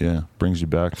something. Yeah, brings you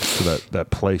back to that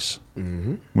place.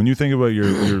 Mm-hmm. When you think about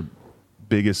your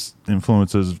biggest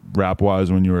influences rap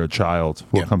wise when you were a child,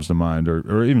 what comes to mind,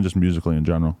 or even just musically in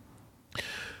general?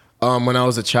 When I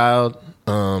was a child,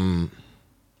 so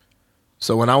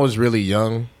when I was really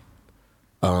young,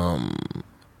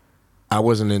 I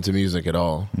wasn't into music at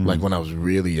all. Mm-hmm. Like when I was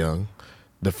really young,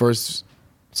 the first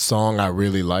song I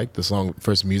really liked,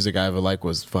 first music I ever liked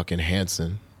was fucking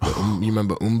Hanson. You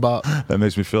remember MMMBop? That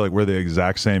makes me feel like we're the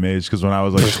exact same age, because when I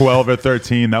was like 12 or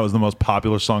 13, that was the most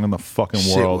popular song in the fucking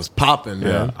world. Shit was popping,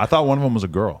 man. Yeah. I thought one of them was a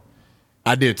girl.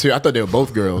 I did too. I thought they were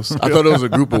both girls. I thought it was a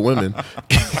group of women.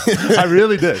 I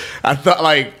really did. I thought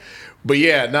but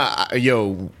yeah,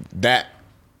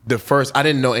 the first, I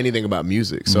didn't know anything about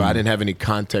music, so I didn't have any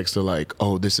context to like,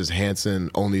 oh, this is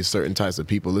Hanson, only certain types of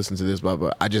people listen to this, blah,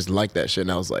 blah. I just liked that shit,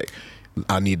 and I was like,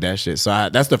 I need that shit. So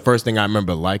that's the first thing I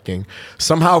remember liking.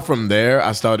 Somehow from there,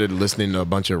 I started listening to a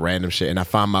bunch of random shit, and I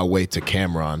found my way to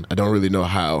Cameron. I don't really know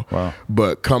how,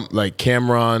 but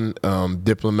Cameron,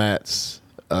 Diplomats,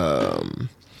 those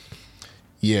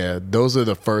are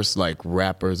the first like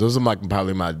rappers. Those are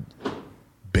probably my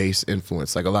bass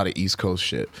influence, like a lot of East Coast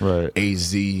shit, right?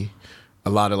 AZ, a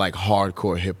lot of like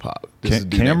hardcore hip hop.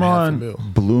 Cameron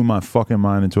blew my fucking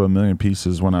mind into a million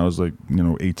pieces when I was like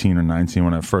 18 or 19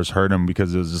 when I first heard him,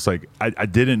 because it was just like I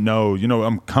didn't know.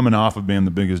 I'm coming off of being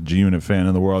the biggest G-Unit fan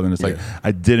in the world, and it's like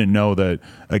I didn't know that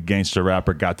a gangster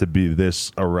rapper got to be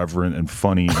this irreverent and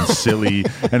funny and silly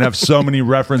and have so many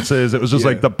references. It was just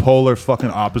like the polar fucking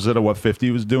opposite of what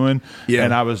 50 was doing,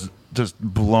 and I was just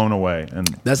blown away. And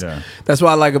that's what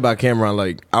I like about Cameron.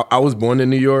 Like I was born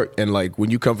in New York, and like when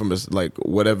you come from like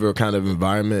whatever kind of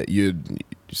environment, you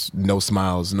no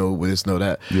smiles, no this, no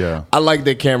that. Yeah, I like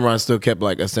that Cameron still kept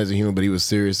like a sense of humor, but he was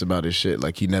serious about his shit.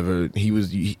 Like you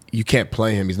can't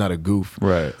play him. He's not a goof.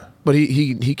 Right. But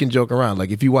he can joke around. Like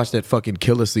if you watch that fucking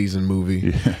Killer Season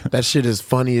movie, that shit is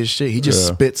funny as shit. He just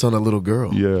spits on a little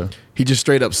girl. Yeah. He just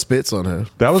straight up spits on her.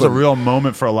 That was a real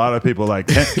moment for a lot of people. Like,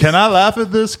 can I laugh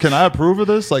at this? Can I approve of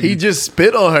this? Like he just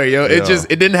spit on her, yo. It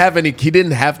didn't have any. He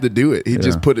didn't have to do it. He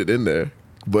just put it in there.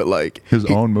 But like his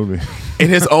own movie,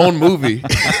 in his own movie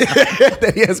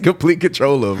that he has complete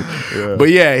control of. Yeah.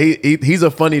 But yeah, he's a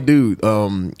funny dude.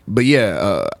 But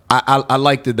yeah, I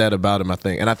liked that about him. I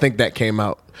think, and I think that came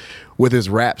out with his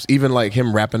raps, even like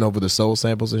him rapping over the soul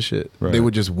samples and shit. Right. They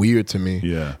were just weird to me.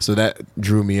 Yeah. So that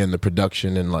drew me in the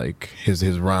production and like his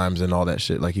rhymes and all that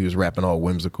shit. Like he was rapping all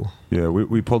whimsical. Yeah,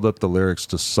 we pulled up the lyrics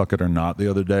to "Suck It or Not" the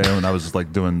other day, and I was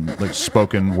like doing like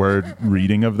spoken word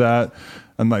reading of that.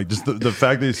 And like just the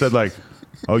fact that he said like,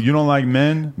 "Oh, you don't like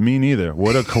men? Me neither.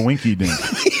 What a coinky dink."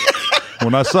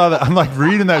 When I saw that, I'm like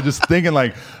reading that, just thinking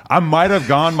like I might have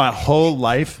gone my whole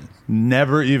life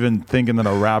never even thinking that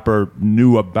a rapper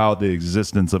knew about the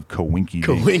existence of coinky dink.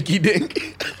 Coinky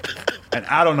dink. And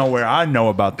I don't know where I know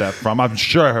about that from. I'm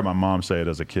sure I heard my mom say it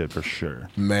as a kid for sure.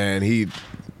 Man,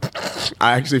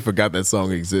 I actually forgot that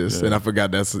song exists, and I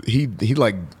forgot he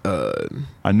like.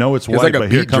 I know it's white, like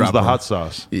but here comes the hot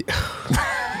sauce. Yeah.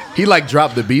 He like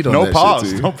dropped the beat on that pause,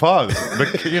 shit too. No pause.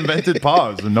 He invented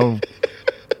pause. And no.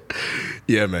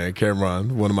 Yeah, man,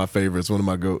 Cameron, one of my favorites, one of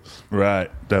my goats. Right,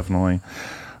 definitely.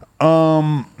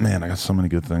 Man, I got so many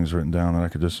good things written down that I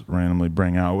could just randomly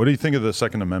bring out. What do you think of the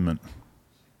Second Amendment?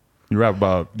 You rap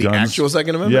about guns. The actual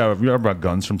Second Amendment? Yeah, you rap about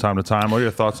guns from time to time. What are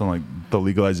your thoughts on like the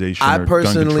legalization? I or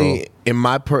personally,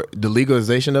 gun control? the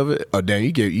legalization of it. Oh damn,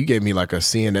 you gave me like a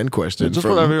CNN question.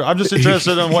 I'm just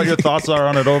interested in what your thoughts are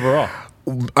on it overall.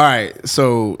 All right,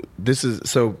 so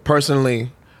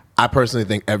personally, I personally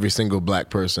think every single black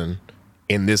person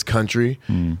in this country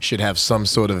should have some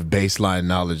sort of baseline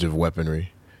knowledge of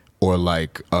weaponry. Or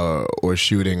like, or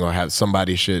shooting, or have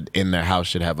somebody in their house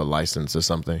should have a license or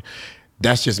something.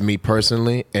 That's just me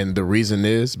personally, and the reason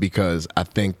is because I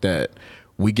think that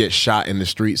we get shot in the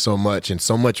street so much, and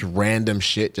so much random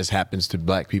shit just happens to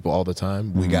black people all the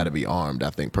time. We got to be armed,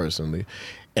 I think personally.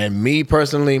 And me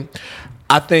personally,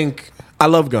 I think I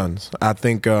love guns. I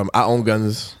think I own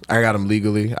guns. I got them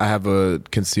legally. I have a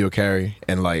concealed carry,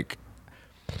 and like,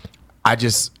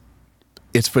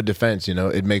 it's for defense.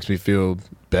 It makes me feel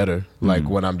better. Like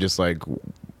when I'm just like,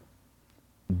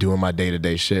 doing my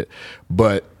day-to-day shit.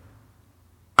 But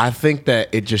I think that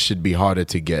it just should be harder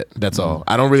to get. That's all.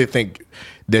 I don't really think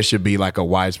there should be like a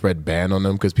widespread ban on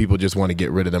them because people just want to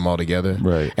get rid of them altogether.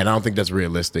 Right. And I don't think that's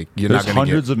realistic. There's not gonna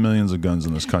hundreds of millions of guns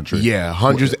in this country. Yeah,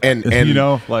 hundreds. And you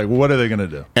know, like, what are they going to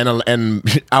do? And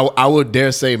I would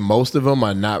dare say most of them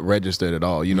are not registered at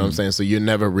all. You know what I'm saying? So you're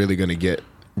never really going to get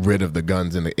rid of the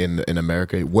guns in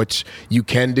America. What you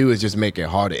can do is just make it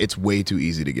harder. It's way too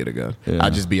easy to get a gun. I'll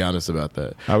just be honest about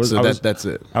that. That's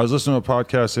it. I was listening to a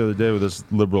podcast the other day with this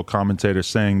liberal commentator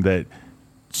saying that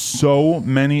so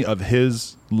many of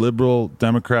his liberal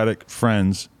Democratic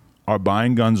friends are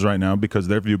buying guns right now because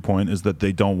their viewpoint is that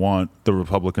they don't want the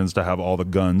Republicans to have all the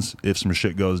guns if some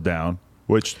shit goes down.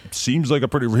 Which seems like a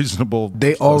pretty reasonable.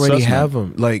 They already have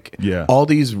them. Like, yeah. All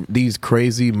these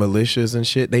crazy militias and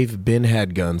shit, they've been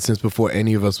had guns since before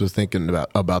any of us was thinking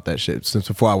about that shit. Since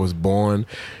before I was born.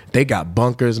 They got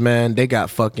bunkers, man. They got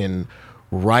fucking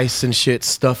rice and shit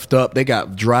stuffed up. They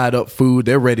got dried up food.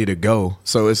 They're ready to go.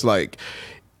 So it's like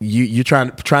you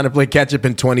trying to play catch up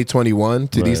in 2021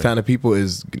 to these kind of people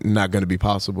is not going to be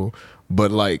possible.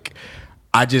 But like,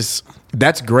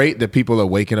 that's great that people are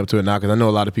waking up to it now because I know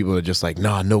a lot of people are just like,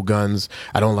 nah, no guns.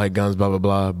 I don't like guns, blah, blah,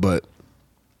 blah. But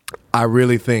I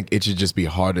really think it should just be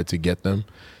harder to get them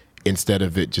instead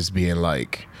of it just being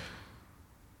like,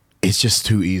 it's just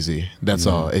too easy. That's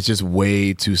all. It's just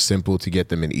way too simple to get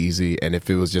them and easy. And if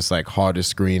it was just like harder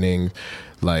screening,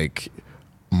 like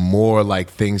more like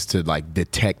things to like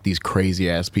detect these crazy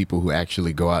ass people who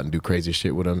actually go out and do crazy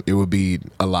shit with them, it would be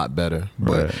a lot better.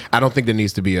 But I don't think there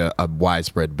needs to be a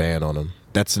widespread ban on them.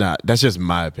 That's just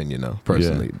my opinion though,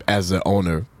 personally. As an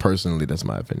owner, personally, that's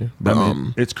my opinion. But I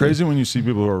mean, it's crazy when you see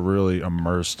people who are really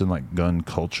immersed in like gun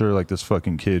culture, like this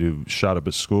fucking kid who shot up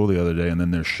at school the other day, and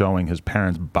then they're showing his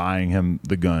parents buying him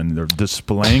the gun. They're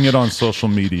displaying it on social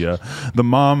media. The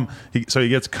mom, he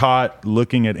gets caught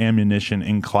looking at ammunition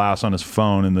in class on his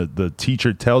phone, and the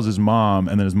teacher tells his mom,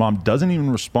 and then his mom doesn't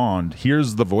even respond,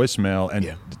 hears the voicemail,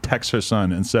 and texts her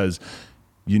son and says,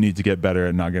 "You need to get better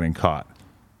at not getting caught."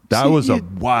 That was a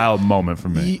wild moment for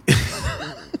me.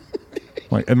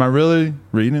 Like, am I really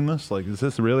reading this? Like, is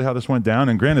this really how this went down?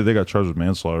 And granted, they got charged with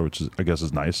manslaughter, which I guess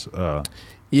is nice.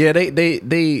 Yeah,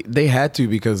 they had to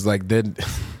because like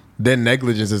their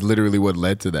negligence is literally what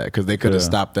led to that because they could have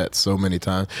stopped that so many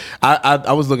times.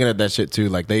 I was looking at that shit too.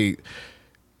 Like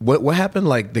what happened?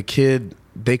 Like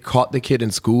they caught the kid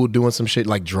in school doing some shit,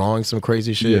 like drawing some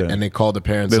crazy shit, and they called the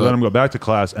parents. They let him go back to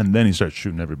class, and then he started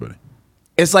shooting everybody.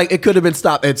 It's like it could have been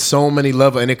stopped at so many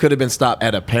levels, and it could have been stopped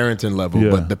at a parenting level,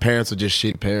 but the parents are just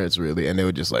shit parents, really, and they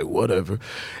were just like, whatever.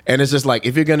 And it's just like,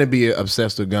 if you're going to be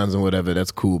obsessed with guns and whatever,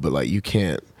 that's cool, but like, you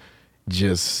can't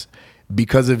just,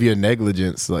 because of your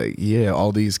negligence, like,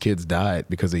 all these kids died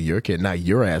because of your kid. Now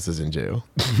your ass is in jail.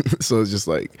 So it's just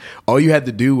like, all you had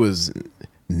to do was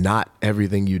not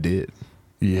everything you did.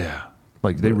 Yeah.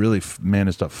 Like, they really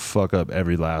managed to fuck up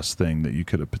every last thing that you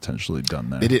could have potentially done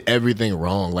there. They did everything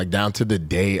wrong. Like, down to the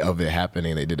day of it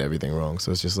happening, they did everything wrong.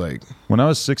 So it's just like... When I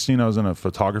was 16, I was in a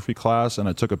photography class, and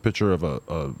I took a picture of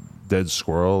a dead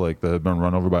squirrel, like, that had been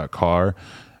run over by a car.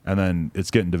 And then it's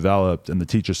getting developed, and the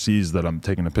teacher sees that I'm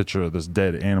taking a picture of this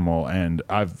dead animal. And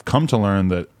I've come to learn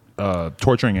that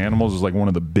torturing animals is like one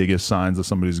of the biggest signs that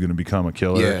somebody's going to become a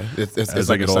killer. Yeah, it's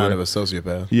like a sign of a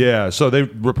sociopath. Yeah, so they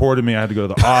reported me. I had to go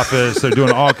to the office. They're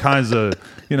doing all kinds of,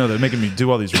 they're making me do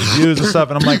all these reviews and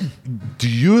stuff. And I'm like, do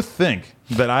you think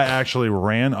that I actually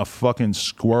ran a fucking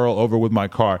squirrel over with my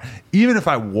car? Even if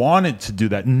I wanted to do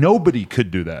that, nobody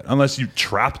could do that unless you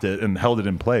trapped it and held it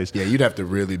in place. Yeah, you'd have to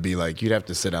really be like, you'd have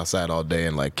to sit outside all day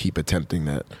and like keep attempting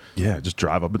that. Yeah, just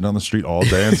drive up and down the street all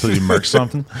day until you murk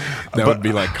something. That would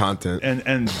be like content.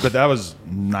 But that was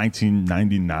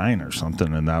 1999 or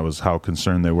something, and that was how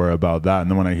concerned they were about that.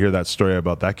 And then when I hear that story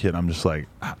about that kid, I'm just like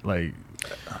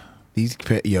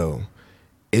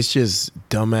it's just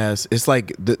dumbass. It's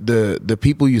like the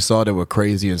people you saw that were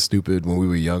crazy and stupid when we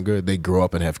were younger, they grow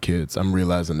up and have kids. I'm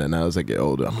realizing that now as I get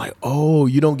older. I'm like, oh,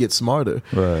 you don't get smarter.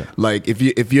 Right. Like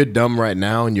if you're dumb right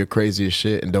now and you're crazy as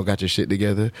shit and don't got your shit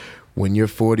together, when you're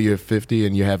 40 or 50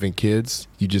 and you're having kids,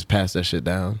 you just pass that shit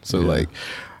down. So like,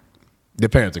 the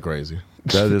parents are crazy.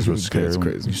 That is what's scary. It's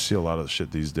crazy. You see a lot of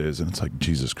shit these days, and it's like,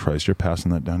 Jesus Christ, you're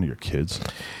passing that down to your kids.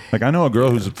 Like, I know a girl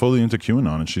who's fully into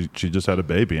QAnon, and she just had a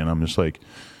baby, and I'm just like,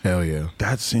 hell yeah.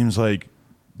 That seems like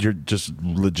you're just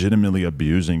legitimately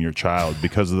abusing your child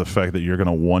because of the fact that you're going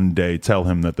to one day tell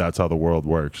him that that's how the world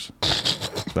works.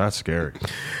 That's scary.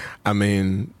 I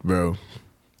mean, bro,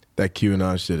 that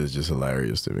QAnon shit is just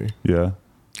hilarious to me. Yeah.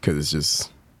 Because it's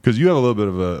just... Because you have a little bit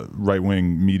of a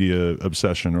right-wing media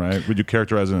obsession, right? Would you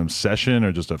characterize it as an obsession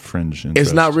or just a fringe interest?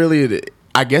 It's not really...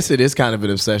 I guess it is kind of an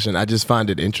obsession. I just find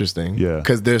it interesting. Yeah.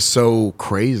 Because they're so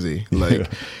crazy. Like,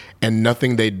 and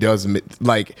nothing they does,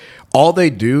 like, all they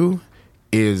do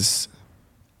is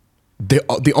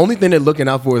the only thing they're looking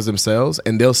out for is themselves,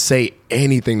 and they'll say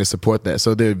anything to support that.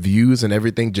 So their views and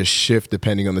everything just shift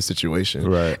depending on the situation.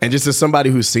 Right. And just as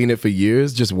somebody who's seen it for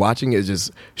years, just watching it is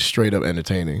just straight up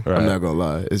entertaining. Right. I'm not gonna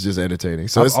lie, it's just entertaining.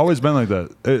 So I've always been like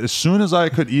that. As soon as I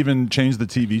could even change the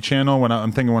TV channel, when I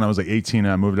was like 18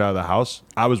 and I moved out of the house,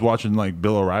 I was watching like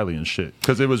Bill O'Reilly and shit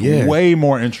because it was way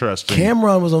more interesting.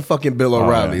 Cameron was on fucking Bill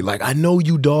O'Reilly. Yeah. Like, I know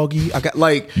you, doggy. I got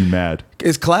like, you mad?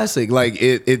 It's classic. Like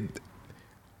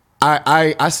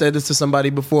I said this to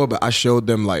somebody before, but I showed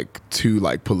them like 2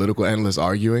 like political analysts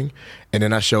arguing, and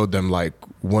then I showed them like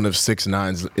one of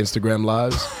 6ix9ine's Instagram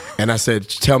lives, and I said,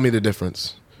 "Tell me the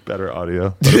difference." Better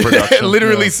audio, better production.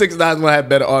 Literally, 6ix9ine's gonna have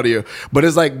better audio, but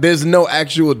it's like there's no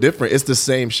actual difference. It's the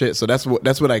same shit. So that's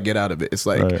what I get out of it. It's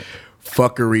like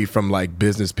fuckery from like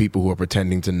business people who are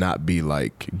pretending to not be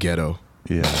like ghetto.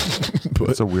 Yeah,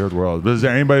 it's a weird world. But is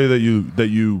there anybody that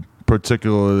you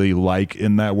particularly like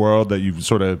in that world that you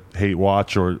sort of hate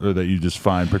watch or that you just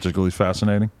find particularly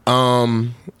fascinating?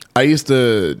 I used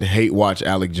to hate watch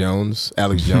Alex Jones,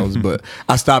 but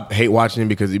I stopped hate watching him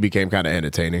because he became kind of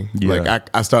entertaining. Yeah. Like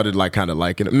I started like kind of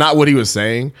liking him. Not what he was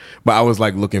saying, but I was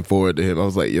like looking forward to him. I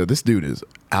was like, yo, this dude is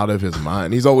out of his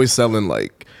mind. He's always selling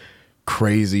like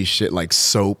crazy shit like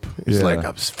soap. It's like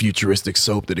a futuristic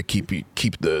soap that'll keep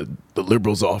the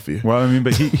liberals off you. Well, I mean,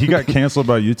 but he got canceled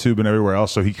by YouTube and everywhere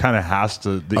else, so he kind of has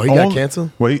to. He got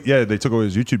canceled? Well, they took away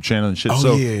his YouTube channel and shit.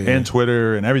 And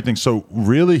Twitter and everything. So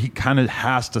really, he kind of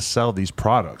has to sell these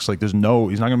products. Like, he's not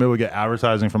gonna be able to get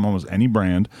advertising from almost any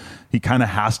brand. He kind of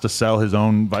has to sell his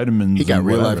own vitamins. He got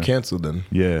real life canceled then.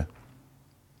 Yeah,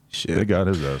 shit. They got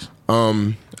his ass.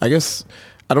 I guess.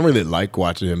 I don't really like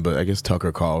watching him, but I guess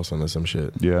Tucker Carlson or some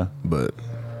shit. Yeah. But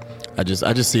I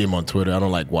just see him on Twitter. I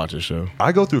don't like watching the show.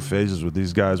 I go through phases with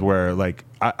these guys where like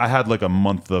I had like a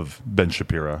month of Ben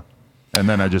Shapiro. And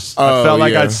then I felt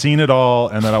like I'd seen it all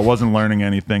and that I wasn't learning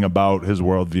anything about his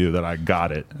worldview, that I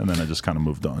got it. And then I just kind of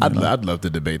moved on. I'd love to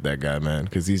debate that guy, man,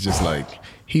 because he's just like,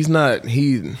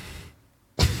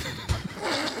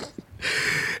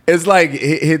 it's like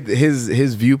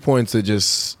his viewpoints are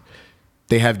just,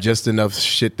 they have just enough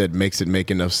shit that makes it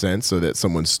make enough sense so that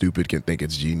someone stupid can think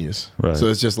it's genius. Right. So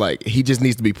it's just like, he just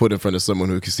needs to be put in front of someone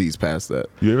who sees past that.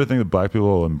 You ever think that black people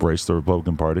will embrace the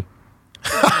Republican Party?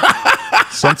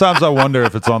 Sometimes I wonder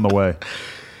if it's on the way.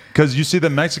 Because you see the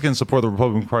Mexicans support the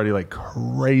Republican Party like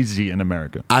crazy in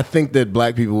America. I think that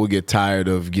black people will get tired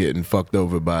of getting fucked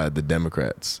over by the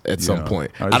Democrats at some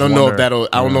point. I don't know if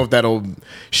that'll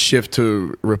shift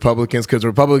to Republicans, because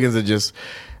Republicans are just,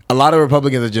 a lot of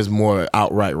Republicans are just more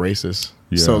outright racist.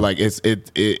 Yeah. So like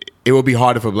it will be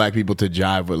harder for black people to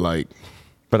jive with like.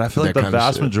 But I feel like the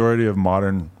vast majority of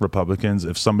modern Republicans,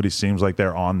 if somebody seems like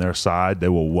they're on their side, they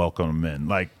will welcome them in.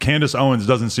 Like Candace Owens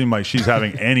doesn't seem like she's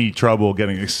having any trouble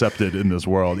getting accepted in this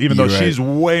world, even though she's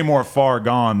way more far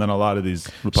gone than a lot of these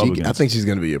Republicans. I think she's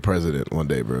going to be a president one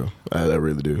day, bro. I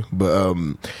really do. But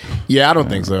yeah, I don't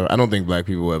think so. I don't think black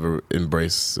people will ever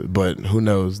embrace, but who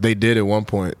knows? They did at one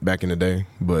point back in the day,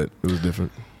 but it was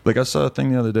different. Like I saw a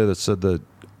thing the other day that said that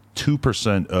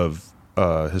 2% of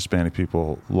Hispanic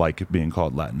people like being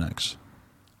called Latinx.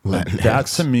 That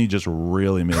to me just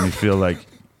really made me feel like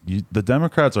the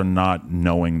Democrats are not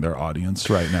knowing their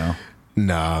audience right now.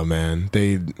 Nah, man,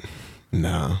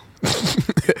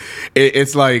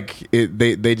 it's like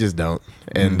they just don't,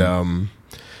 and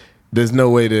there's no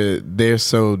way they're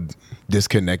so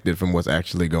disconnected from what's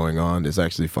actually going on. It's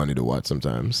actually funny to watch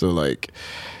sometimes. So like,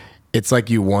 it's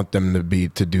like you want them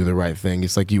to do the right thing.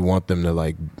 It's like you want them to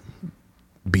like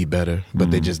be better, but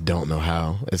they just don't know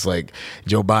how. It's like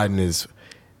Joe Biden is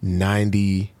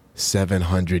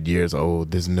 9,700 years old.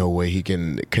 There's no way he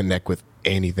can connect with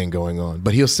anything going on,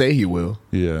 but he'll say he will.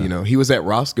 Yeah, you know, he was at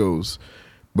Roscoe's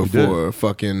before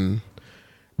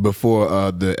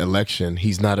the election.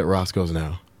 He's not at Roscoe's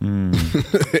now.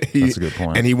 That's a good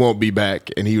point. And he won't be back.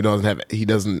 And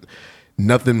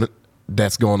nothing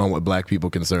that's going on with black people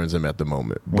concerns him at the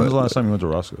moment. When was the last time you went to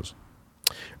Roscoe's?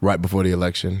 Right before the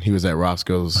election. He was at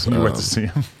Roscoe's. You went to see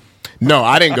him? No,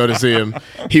 I didn't go to see him.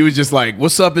 He was just like,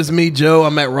 what's up, it's me, Joe.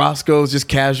 I'm at Roscoe's just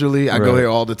casually. I go here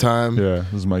all the time. Yeah,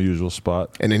 this is my usual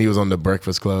spot. And then he was on the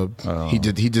Breakfast Club. Oh. He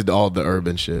did all the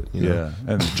urban shit. You know? Yeah,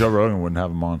 and Joe Rogan wouldn't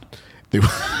have him on. He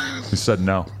said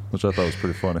no, which I thought was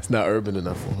pretty funny. It's not urban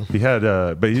enough for him. He had,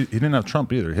 but he didn't have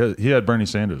Trump either. He had Bernie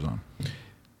Sanders on.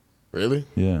 Really?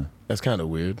 Yeah. That's kind of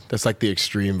weird. That's like the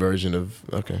extreme version of,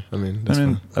 okay. That's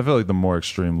fine. I feel like the more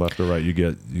extreme left or right you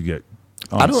get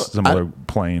on similar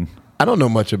plane. I don't know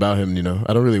much about him, you know.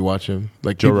 I don't really watch him.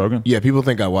 Like Joe Rogan? Yeah, people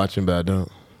think I watch him, but I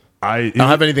don't. I don't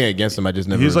have anything against him. I just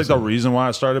never. He's like the reason why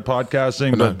I started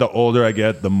podcasting. But the older I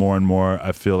get, the more and more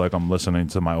I feel like I'm listening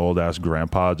to my old ass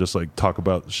grandpa just like talk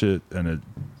about shit, and it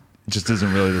just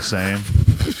isn't really the same.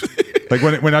 Like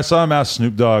when I saw him ask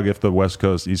Snoop Dogg if the West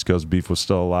Coast East Coast beef was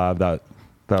still alive, that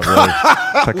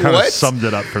really kind of summed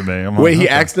it up for me. Wait, he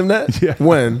asked him that? Yeah.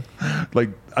 When? Like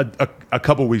a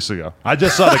couple weeks ago. I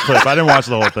just saw the clip. I didn't watch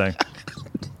the whole thing.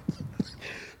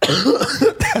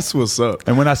 That's what's up.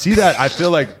 And when I see that, I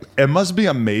feel like it must be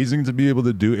amazing to be able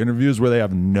to do interviews where they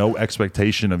have no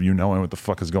expectation of you knowing what the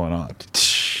fuck is going on.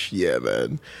 Yeah,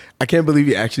 man. I can't believe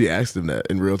you actually asked him that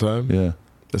in real time. Yeah.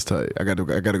 That's tight. I gotta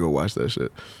go watch that shit.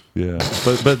 Yeah,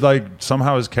 but like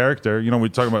somehow his character, you know, we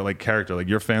talk about like character, like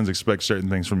your fans expect certain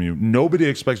things from you. Nobody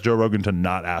expects Joe Rogan to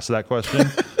not ask that question,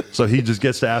 so he just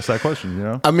gets to ask that question. You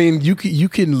know, I mean, you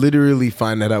can literally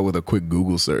find that out with a quick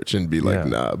Google search and be like,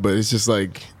 nah. But it's just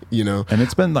like, you know, and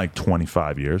it's been like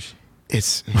 25 years.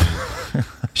 It's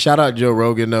shout out Joe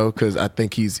Rogan though, because I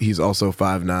think he's also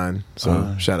 5'9",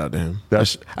 so shout out to him.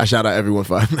 I shout out everyone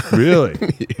 5'9".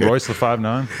 Really, Yeah. Royce the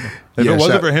 5'9". If it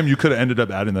wasn't for him, you could have ended up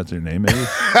adding that to your name, maybe.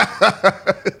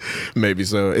 Maybe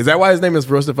so. Is that why his name is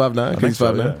Royce the 5'9"? Because he's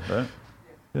 5'9". Yeah, right?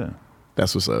 Yeah,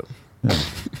 that's what's up. Yeah.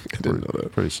 I didn't know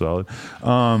that. Pretty solid.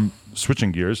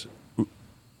 Switching gears,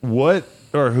 what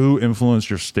or who influenced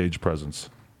your stage presence?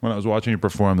 When I was watching you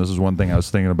perform, this is one thing I was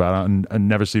thinking about. I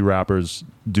never see rappers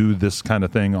do this kind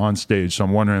of thing on stage, so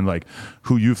I'm wondering like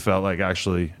who you felt like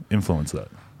actually influenced that.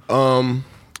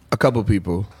 A couple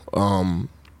people.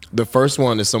 The first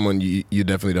one is someone you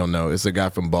definitely don't know. It's a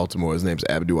guy from Baltimore. His name's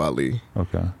Abdul Ali.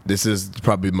 Okay. This is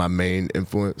probably my main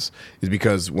influence, is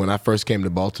because when I first came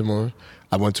to Baltimore,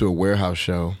 I went to a warehouse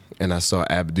show and I saw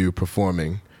Abdul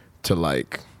performing to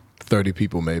like 30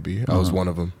 people maybe. I was one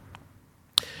of them.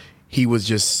 He was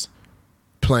just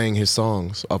playing his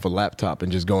songs off a laptop and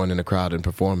just going in the crowd and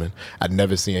performing. I'd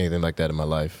never seen anything like that in my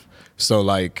life. So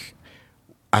like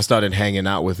I started hanging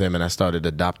out with him and I started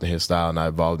adopting his style and I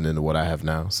evolved into what I have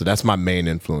now. So that's my main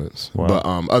influence. Wow. But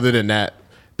other than that,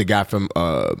 the guy from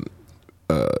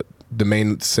the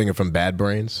main singer from Bad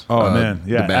Brains. Oh man,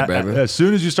 yeah. Bad Brains. As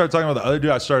soon as you start talking about the other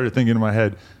dude, I started thinking in my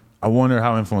head, I wonder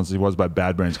how influenced he was by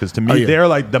Bad Brains, because to me, they're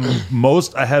like the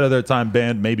most ahead of their time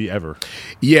band maybe ever.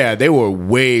 Yeah, they were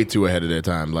way too ahead of their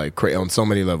time, like on so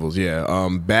many levels. Yeah,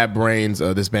 Bad Brains,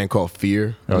 this band called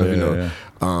Fear.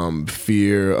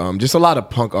 Fear. Just a lot of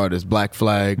punk artists, Black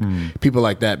Flag, people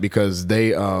like that, because they,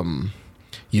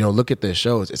 you know, look at their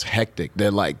shows. It's hectic.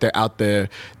 They're out there.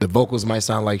 The vocals might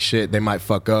sound like shit. They might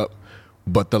fuck up,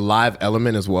 but the live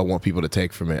element is what I want people to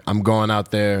take from it. I'm going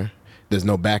out there. There's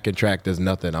no backing track. There's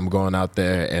nothing. I'm going out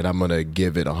there and I'm going to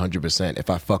give it 100%. If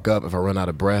I fuck up, if I run out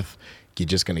of breath, you're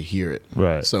just going to hear it.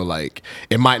 Right. So, like,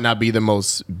 it might not be the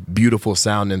most beautiful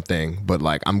sounding thing, but,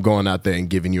 like, I'm going out there and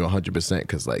giving you 100%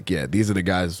 because, like, yeah, these are the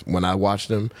guys, when I watch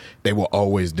them, they were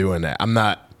always doing that. I'm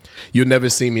not, you'll never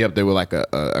see me up there with, like,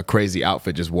 a crazy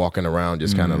outfit just walking around,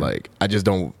 just kind of, like, I just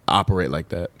don't operate like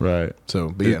that. Right. So,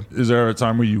 but, yeah. Is there a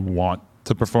time where you want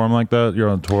to perform like that? You're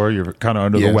on tour, you're kind of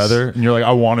under the weather, and you're like,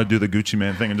 I want to do the Gucci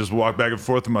Mane thing and just walk back and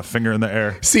forth with my finger in the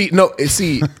air.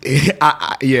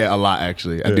 Yeah, a lot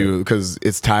actually. I do, because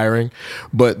it's tiring.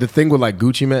 But the thing with like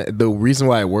Gucci Mane, the reason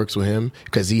why it works with him,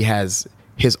 because he has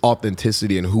his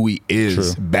authenticity and who he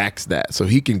is backs that. So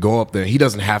he can go up there. He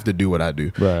doesn't have to do what I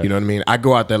do. Right. You know what I mean? I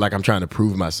go out there like I'm trying to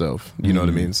prove myself. You know what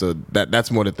I mean? So that's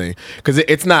more the thing. Because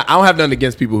it's not, I don't have nothing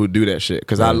against people who do that shit.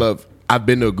 Because I've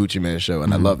been to a Gucci Mane show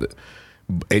and I loved it.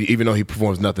 Even though he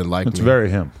performs nothing like me. It's very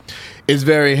him. It's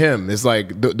very him. It's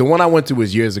like the one I went to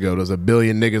was years ago. There was a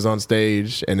billion niggas on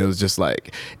stage, and it was just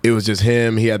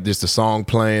him. He had just a song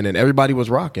playing, and everybody was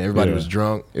rocking. Everybody was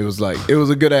drunk. It was like, it was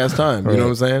a good ass time. You know what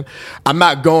I'm saying? I'm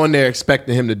not going there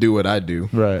expecting him to do what I do.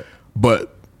 Right.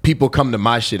 But people come to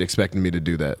my shit expecting me to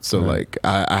do that. So like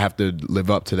I have to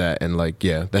live up to that. And like,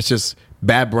 yeah, that's just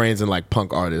Bad Brains and like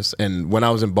punk artists. And when I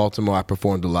was in Baltimore, I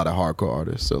performed a lot of hardcore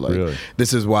artists. So like,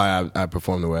 this is why I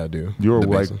perform the way I do. You were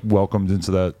like welcomed into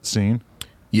that scene?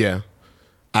 Yeah.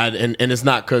 And it's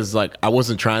not because like I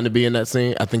wasn't trying to be in that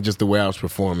scene. I think just the way I was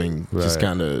performing just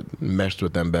kind of meshed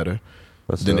with them better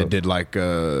than it did like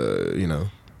you know,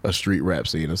 a street rap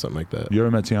scene or something like that. You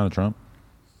ever met Tiana Trump?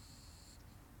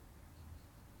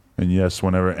 And yes,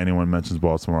 whenever anyone mentions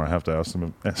Baltimore, I have to ask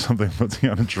them something about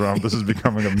Tiana Trump. This is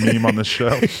becoming a meme on the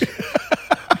show.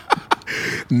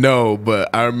 No, but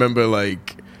I remember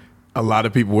like a lot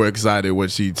of people were excited when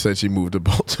she said she moved to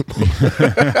Baltimore.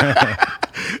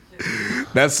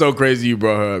 That's so crazy you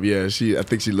brought her up. Yeah, I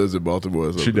think she lives in Baltimore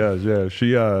or something. She does, yeah.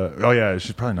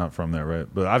 She's probably not from there, right?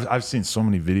 But I've seen so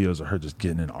many videos of her just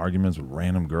getting in arguments with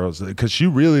random girls because she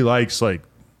really likes like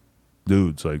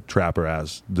dudes, like trapper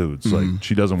ass dudes. Mm-hmm. Like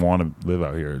she doesn't want to live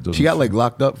out here. She got like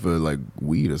locked up for like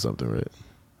weed or something, right?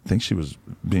 I think she was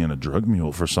being a drug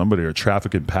mule for somebody or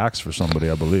trafficking packs for somebody,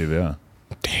 I believe, yeah.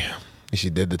 Damn. And she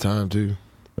did the time too.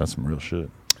 That's some real shit.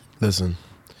 Listen.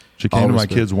 She came to my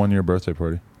kid's 1-year birthday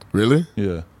party. Really?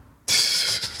 Yeah.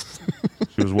 She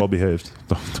was well behaved.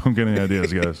 Don't get any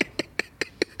ideas, guys.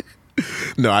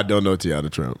 No, I don't know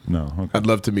Tiana Trump. No, okay. I'd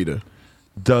love to meet her.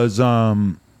 Does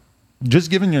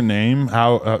just given your name,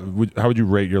 how would you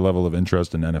rate your level of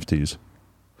interest in NFTs?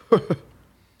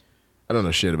 I don't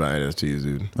know shit about NFTs,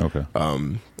 dude. Okay.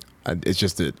 It's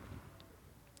just that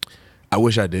I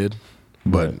wish I did,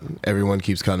 but everyone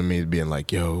keeps coming to me being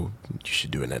like, "Yo, you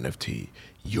should do an NFT.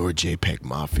 You're JPEG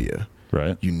Mafia.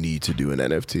 Right. You need to do an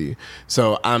NFT."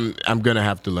 So I'm gonna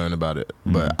have to learn about it,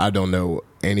 but I don't know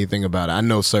anything about it. I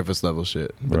know surface level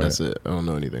shit, but that's it. I don't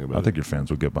know anything about it. I think your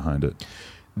fans would get behind it.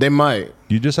 They might.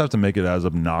 You just have to make it as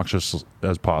obnoxious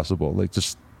as possible. Like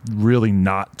just really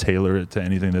not tailor it to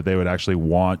anything that they would actually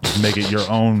want. Just make it your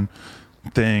own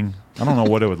thing. I don't know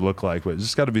what it would look like, but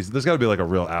there's got to be like a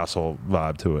real asshole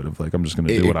vibe to it of like I'm just gonna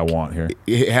do what I want here.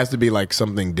 It has to be like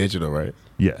something digital, right?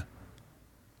 Yeah.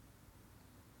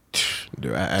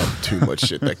 Dude, I have too much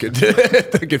shit that could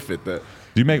fit that.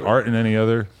 Do you make art in any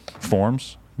other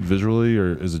forms, visually,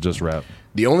 or is it just rap?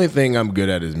 The only thing I'm good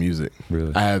at is music.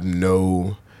 Really? I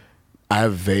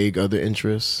have vague other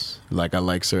interests. Like I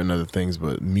like certain other things,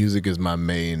 but music is my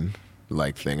main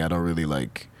like thing. I don't really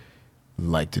like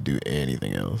to do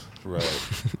anything else.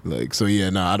 Right. Like so, yeah.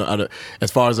 No, I don't.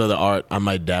 As far as other art, I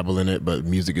might dabble in it, but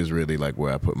music is really like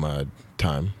where I put my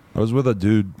time. I was with a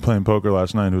dude playing poker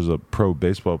last night who's a pro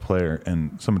baseball player,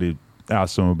 and somebody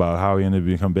asked him about how he ended up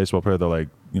becoming a baseball player. They're like,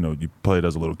 you played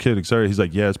as a little kid, etc. He's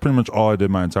like, yeah, it's pretty much all I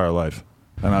did my entire life.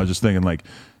 And I was just thinking, like,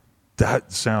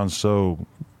 that sounds so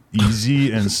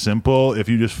easy and simple if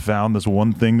you just found this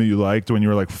one thing that you liked when you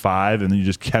were like 5 and then you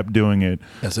just kept doing it.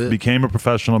 That's it. Became a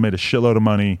professional, made a shitload of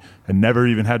money, and never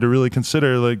even had to really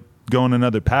consider like going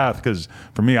another path. Because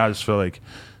for me, I just feel like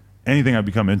anything I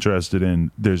become interested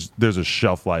in, there's a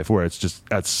shelf life where it's just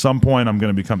at some point I'm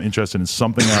going to become interested in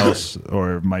something else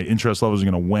or my interest levels are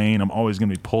going to wane. I'm always going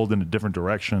to be pulled in a different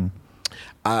direction.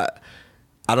 I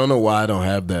don't know why I don't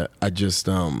have that. I just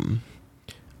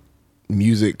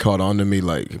music caught on to me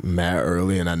like mad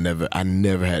early, and I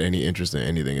never had any interest in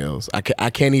anything else. I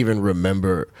can't even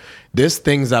remember. There's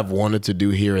things I've wanted to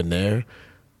do here and there,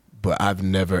 but I've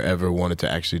never ever wanted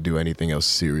to actually do anything else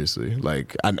seriously.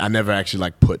 Like I never actually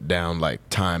like put down like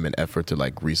time and effort to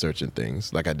like researching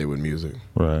things like I did with music.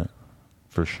 Right,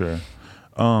 for sure.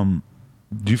 Do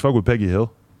you fuck with Peggy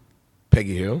Hill?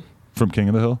 Peggy Hill from King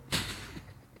of the Hill?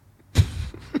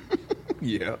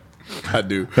 Yeah, I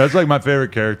do. That's like my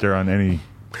favorite character on any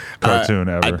cartoon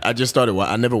ever. I just started.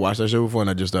 I never watched that show before, and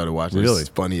I just started watching it. Really? It's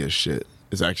funny as shit.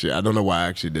 It's actually. I don't know why I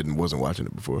actually wasn't watching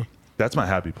it before. That's my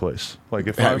happy place. Like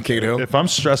if I'm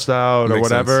stressed out or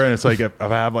whatever, sense. and it's like if I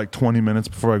have like 20 minutes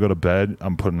before I go to bed,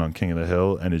 I'm putting on King of the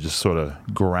Hill, and it just sort of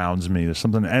grounds me. There's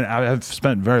something, and I have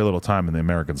spent very little time in the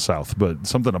American South, but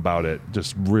something about it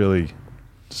just really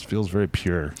just feels very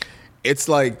pure. It's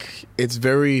like it's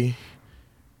very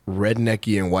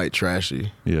rednecky and white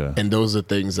trashy. Yeah, and those are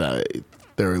things I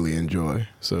thoroughly enjoy.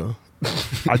 So.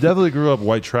 I definitely grew up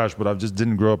white trash, but I just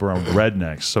didn't grow up around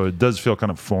rednecks, so it does feel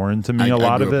kind of foreign to me. A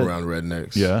lot of it. I grew up around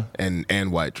rednecks, yeah,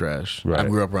 and white trash. Right. I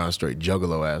grew up around straight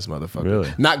juggalo ass motherfucker.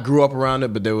 Really? Not grew up around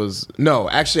it, but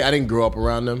actually, I didn't grow up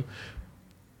around them.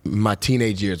 My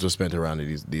teenage years were spent around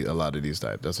a lot of these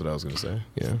types. That's what I was gonna say.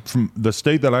 Yeah. From the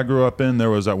state that I grew up in,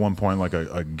 there was at one point like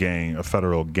a gang, a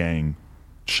federal gang,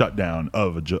 shutdown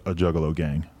of a juggalo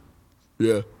gang.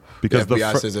 Yeah. Because the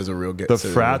FBI says there's a real the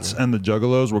frats and the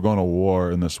juggalos were going to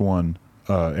war in this one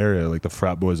area. Like the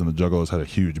frat boys and the juggalos had a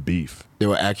huge beef. They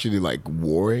were actually like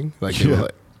warring. Like they were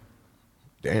like,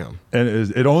 damn. And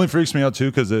it only freaks me out too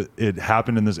because it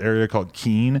happened in this area called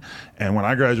Keene. And when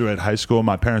I graduated high school,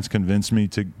 my parents convinced me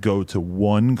to go to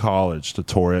one college to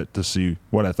tour it to see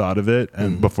what I thought of it.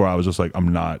 And before I was just like,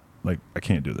 I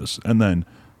can't do this. And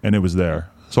it was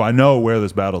there. So I know where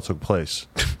this battle took place.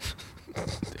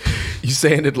 You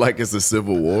saying it like it's a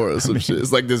civil war or some shit.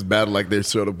 It's like this battle, like they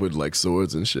showed up with like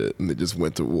swords and shit, and they just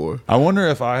went to war. I wonder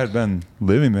if I had been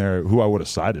living there, who I would have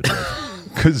sided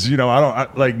with. Because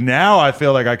now I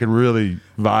feel like I could really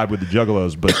vibe with the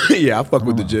juggalos. But yeah, I fuck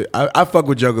with I fuck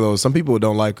with juggalos. Some people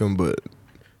don't like them, but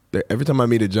every time I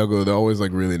meet a juggalo, they're always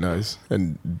like really nice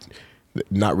and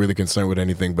not really concerned with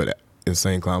anything but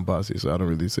Insane Clown Posse, so I don't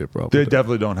really see a problem. They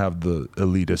definitely don't have the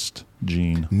elitist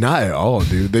gene. Not at all,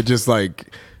 dude. They're just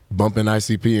like bumping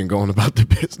ICP and going about their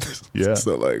business. Yeah.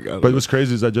 So like, but what's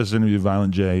crazy is I just interviewed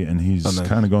Violent J, and he's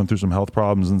kind of going through some health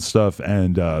problems and stuff,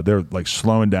 and they're like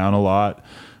slowing down a lot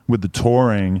with the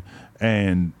touring,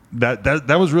 and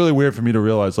that was really weird for me to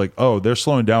realize, like, oh, they're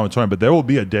slowing down with touring, but there will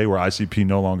be a day where ICP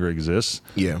no longer exists.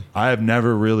 Yeah. I have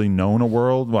never really known a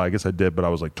world. Well, I guess I did, but I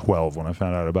was like 12 when I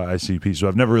found out about ICP, so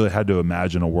I've never really had to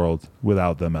imagine a world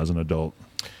without them as an adult.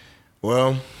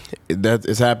 Well, that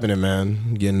it's happening,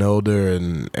 man. Getting older,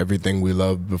 and everything we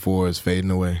loved before is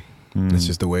fading away. It's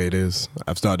just the way it is.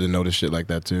 I've started to notice shit like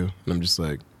that too, and I'm just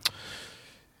like,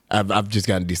 I've just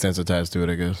gotten desensitized to it,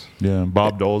 I guess. Yeah,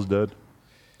 Bob Dole's dead.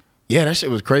 Yeah, that shit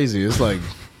was crazy. It's like,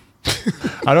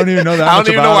 I don't even know that. I don't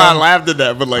even know why I laughed at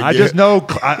that, but like, I just know.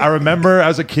 I remember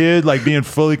as a kid, like being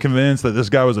fully convinced that this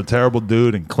guy was a terrible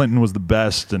dude and Clinton was the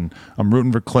best, and I'm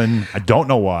rooting for Clinton. I don't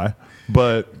know why,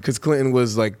 but because Clinton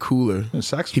was like cooler.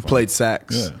 Saxophone. He played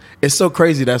sax. Yeah. It's so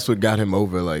crazy. That's what got him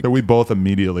over. Like, we both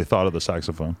immediately thought of the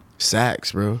saxophone.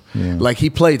 Sax, bro. Yeah. Like he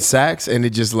played sax, and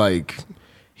it just like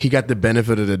he got the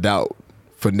benefit of the doubt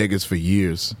for niggas for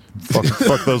years.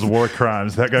 Fuck those war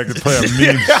crimes. That guy could play a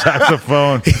mean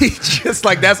saxophone. He just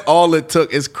like, that's all it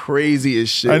took. It's crazy as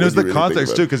shit. And there's the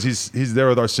context too, because he's there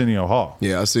with Arsenio Hall.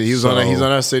 Yeah, I see. He's on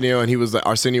Arsenio, and he was like,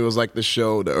 Arsenio was like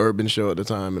the urban show at the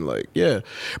time, and like, yeah.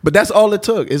 But that's all it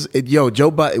took. Joe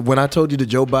Biden. When I told you the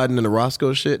Joe Biden and the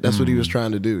Roscoe shit, that's what he was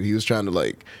trying to do. He was trying to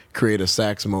like create a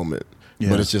sax moment. Yeah.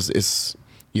 But it's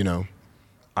you know.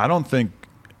 I don't think.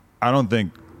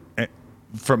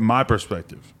 From my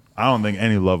perspective, I don't think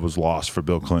any love was lost for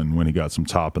Bill Clinton when he got some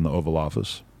top in the Oval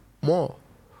Office. More.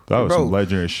 That was some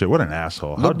legendary shit. What an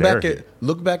asshole. How dare he?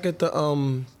 Look back at the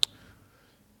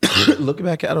look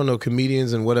back at, I don't know,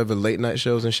 comedians and whatever late night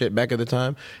shows and shit back at the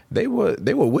time. They were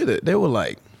with it. They were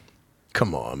like,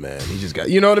 come on, man. He just got,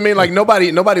 you know what I mean? Like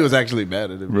nobody was actually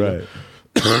mad at him. Right.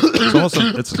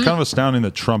 It's kind of astounding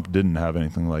that Trump didn't have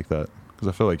anything like that.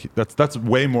 Because I feel like that's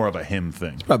way more of a him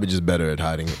thing. He's probably just better at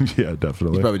hiding it. Yeah,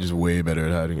 definitely. He's probably just way better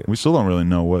at hiding it. We still don't really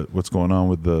know what's going on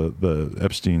with the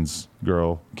Epstein's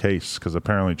girl case, because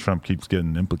apparently Trump keeps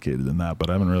getting implicated in that, but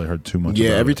I haven't really heard too much. Yeah,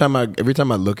 about every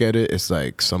time I look at it, it's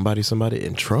like somebody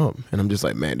and Trump, and I'm just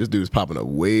like, man, this dude's popping up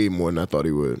way more than I thought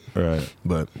he would. Right.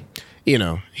 But you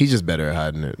know, he's just better at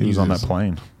hiding it. He was on that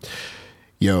plane.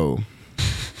 Yo.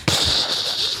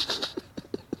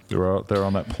 They were out there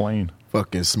on that plane.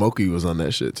 Fucking Smokey was on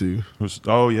that shit too.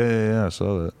 Oh yeah, I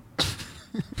saw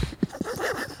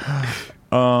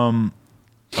that.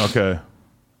 Okay.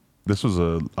 This was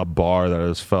a bar that I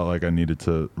just felt like I needed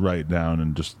to write down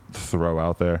and just throw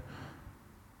out there.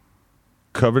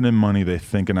 Covered in money, they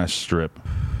thinking I strip.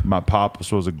 My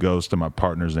pops was a ghost and my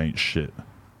partners ain't shit.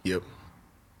 Yep.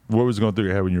 What was going through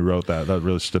your head when you wrote that? That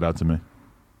really stood out to me.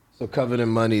 So covered in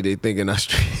money, they thinking I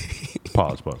strip.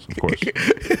 Pause, of course.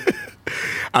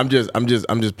 I'm just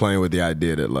playing with the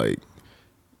idea that, like,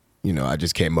 you know, I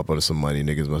just came up with some money.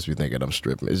 Niggas must be thinking I'm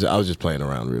stripping. I was just playing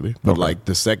around, really. But like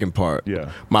the second part,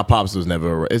 yeah, my pops was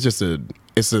never. It's just a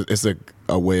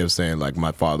way of saying, like,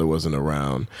 my father wasn't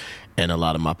around, and a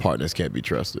lot of my partners can't be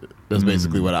trusted. That's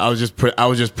basically what I was just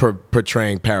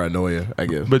portraying paranoia, I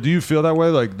guess. But do you feel that way?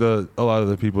 Like a lot of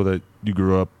the people that you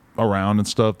grew up around and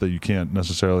stuff, that you can't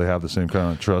necessarily have the same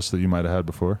kind of trust that you might have had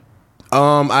before?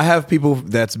 I have people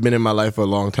that's been in my life for a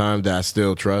long time that I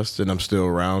still trust and I'm still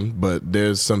around, but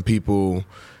there's some people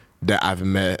that I've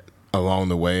met along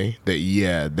the way that,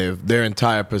 yeah, their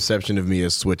entire perception of me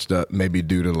has switched up, maybe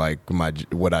due to like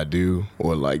what I do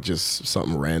or like just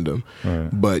something random. Right.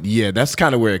 But yeah, that's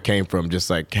kind of where it came from, just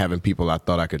like having people I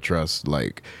thought I could trust,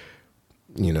 like,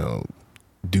 you know,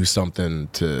 do something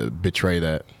to betray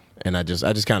that. And I just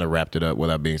kind of wrapped it up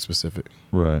without being specific.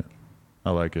 Right. I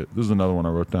like it. This is another one I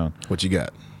wrote down. What you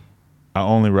got? I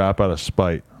only rap out of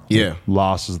spite. Yeah.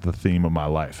 Loss is the theme of my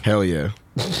life. Hell yeah.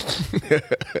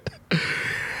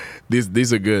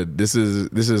 These are good. This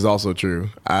is also true.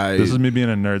 This is me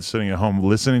being a nerd sitting at home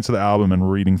listening to the album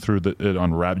and reading through it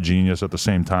on Rap Genius at the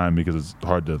same time, because it's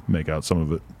hard to make out some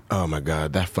of it. Oh my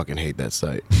God, I fucking hate that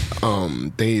site.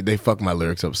 They fuck my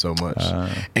lyrics up so much.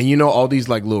 And you know, all these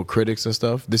like little critics and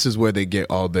stuff, this is where they get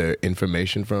all their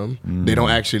information from. They don't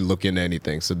actually look into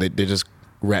anything. So they just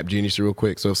Rap Genius real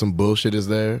quick. So if some bullshit is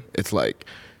there, it's like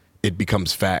it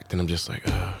becomes fact, and I'm just like,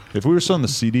 ugh. If we were still in the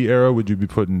CD era, would you be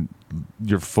putting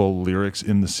your full lyrics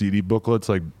in the CD booklets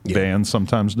like bands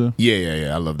sometimes do?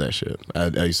 Yeah. I love that shit. I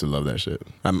used to love that shit.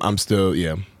 I'm still,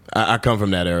 yeah. I come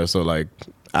from that era, so like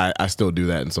I still do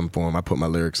that in some form. I put my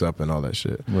lyrics up and all that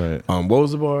shit. Right. What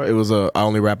was the bar? It was I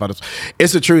only rap out of.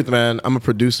 It's the truth, man. I'm a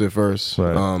producer first.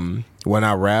 Right. When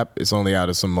I rap, it's only out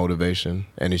of some motivation,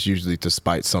 and it's usually to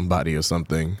spite somebody or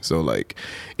something. So like,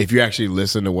 if you actually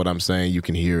listen to what I'm saying, you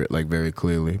can hear it like very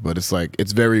clearly. But it's like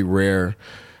it's very rare.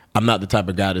 I'm not the type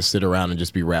of guy to sit around and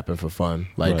just be rapping for fun.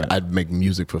 Like right. I'd make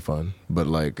music for fun, but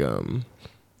like.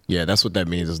 Yeah, that's what that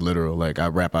means is literal. Like I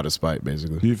rap out of spite,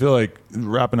 basically. Do you feel like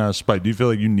rapping out of spite? Do you feel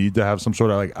like you need to have some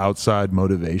sort of like outside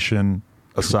motivation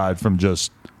aside from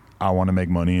just I want to make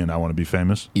money and I want to be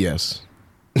famous? Yes.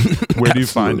 Where do you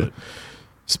find it?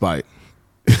 Spite.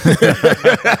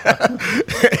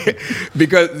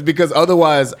 because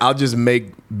otherwise I'll just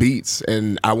make beats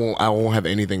and I won't have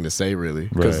anything to say really.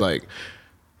 Because like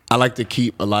I like to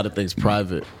keep a lot of things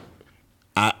private.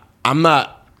 I'm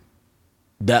not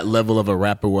that level of a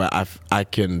rapper where I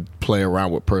can play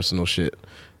around with personal shit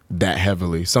that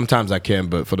heavily. Sometimes I can,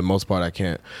 but for the most part I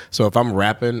can't. So if I'm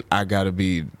rapping, I gotta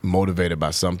be motivated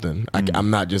by something. I'm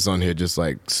not just on here just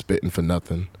like spitting for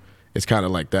nothing. It's kind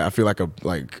of like that. I feel like a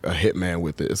hitman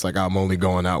with it. It's like I'm only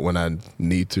going out when I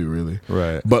need to, really.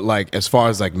 Right. But like as far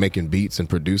as like making beats and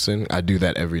producing, I do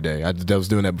that every day. I was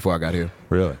doing that before I got here.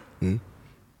 Really? Mm-hmm.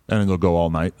 And it'll go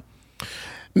all night?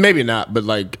 Maybe not, but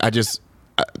like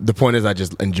the point is I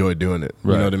just enjoy doing it.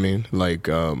 You know what I mean? Like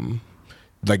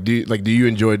do you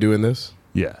enjoy doing this?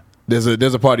 Yeah. There's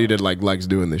a party that likes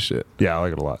doing this shit. Yeah, I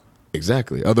like it a lot.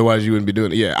 Exactly. Otherwise you wouldn't be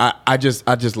doing it. Yeah, I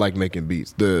just like making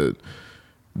beats. The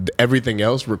everything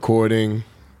else, recording,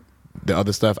 the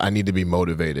other stuff, I need to be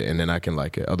motivated and then I can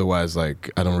like it. Otherwise,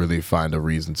 like I don't really find a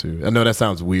reason to. I know that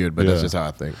sounds weird, but that's just how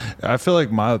I think. I feel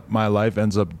like my life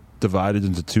ends up divided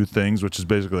into two things, which is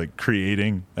basically like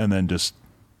creating and then just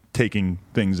taking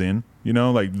things in, you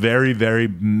know, like very, very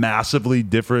massively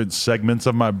different segments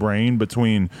of my brain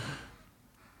between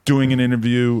doing an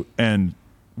interview and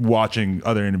watching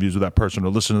other interviews with that person or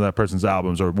listening to that person's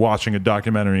albums or watching a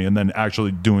documentary and then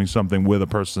actually doing something with a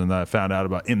person that I found out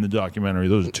about in the documentary.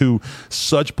 Those are two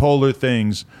such polar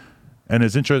things. And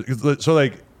it's interesting. So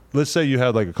like, let's say you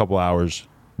had like a couple hours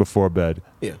before bed.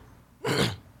 Yeah.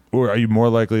 Or are you more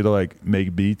likely to like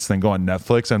make beats than go on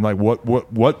Netflix? And like,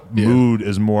 what mood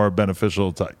is more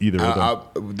beneficial to either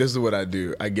of them? This is what I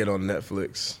do. I get on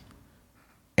Netflix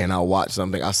and I'll watch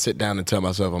something. I'll sit down and tell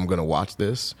myself I'm gonna watch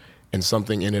this, and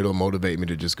something in it will motivate me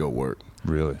to just go work.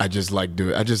 Really? I just like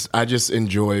do it. I just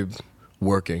enjoy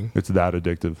working. It's that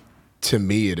addictive. To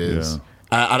me, it is.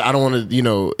 Yeah. I don't want to. You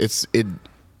know,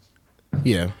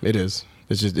 Yeah, it is.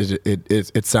 It's just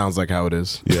it sounds like how it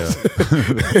is. Yeah,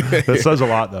 that says a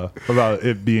lot though about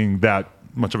it being that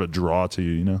much of a draw to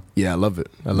you. You know. Yeah, I love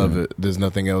it. I love it. There's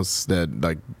nothing else that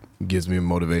like gives me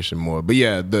motivation more. But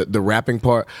yeah, the rapping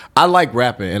part, I like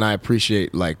rapping and I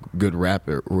appreciate like good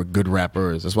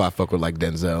rappers. That's why I fuck with like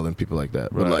Denzel and people like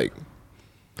that. But like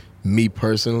me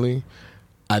personally,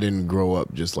 I didn't grow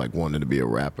up just like wanting to be a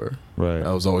rapper. Right.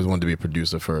 I was always wanted to be a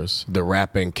producer first. The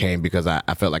rapping came because I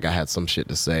felt like I had some shit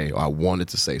to say, or I wanted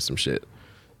to say some shit,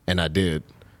 and I did.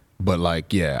 But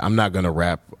like, yeah, I'm not gonna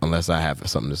rap unless I have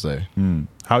something to say.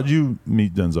 How'd you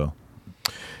meet Denzel?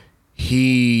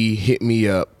 He hit me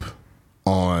up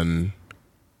on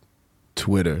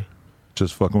Twitter.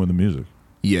 Just fucking with the music.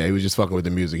 Yeah, he was just fucking with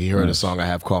the music. He heard a song I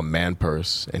have called Man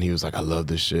Purse, and he was like, I love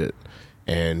this shit.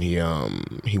 And he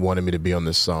wanted me to be on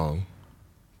this song,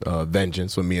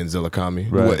 Vengeance, with me and Zilla Kami.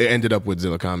 Right. It ended up with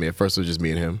Zilla Kami. At first it was just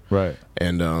me and him. Right.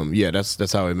 And yeah,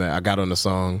 that's how we met. I got on the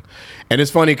song. And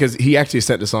it's funny because he actually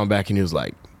sent the song back and he was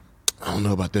like, I don't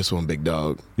know about this one, big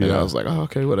dog. Yeah. And I was like, oh,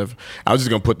 okay, whatever. I was just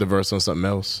going to put the verse on something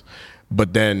else.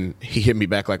 But then he hit me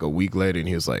back like a week later and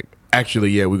he was like,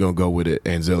 actually, yeah, we're going to go with it.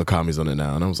 And Zilla Kami's on it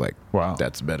now. And I was like, wow,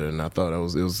 that's better than I thought.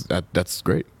 That's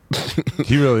great.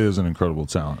 He really is an incredible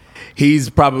talent. He's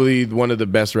probably one of the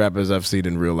best rappers I've seen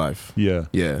in real life. Yeah.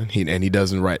 Yeah. He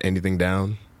doesn't write anything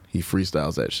down. He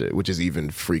freestyles that shit, which is even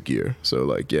freakier. So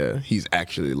like, yeah, he's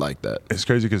actually like that. It's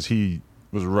crazy because he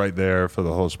was right there for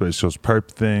the whole Space Ghost Perp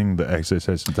thing, the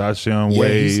XXXTentacion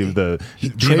wave,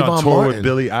 being on tour with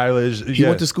Billie Eilish. He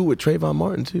went to school with Trayvon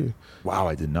Martin too. Wow,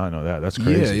 I did not know that. That's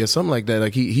crazy. Yeah, something like that.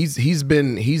 Like he's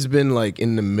been like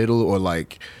in the middle or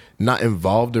like not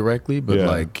involved directly, but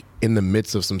like in the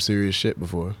midst of some serious shit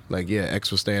before. Like, yeah,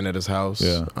 X was staying at his house.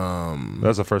 Yeah.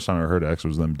 That's the first time I heard X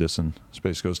was them dissing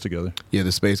Space Ghost together. Yeah,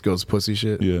 the Space Ghost pussy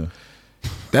shit. Yeah.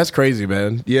 That's crazy,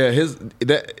 man. Yeah,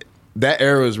 that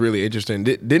era is really interesting.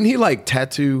 Didn't he like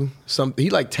tattoo something? He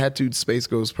like tattooed Space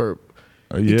Ghost Perp.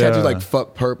 He tattooed like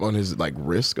fuck Perp on his like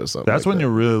wrist or something. That's like when you're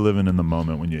really living in the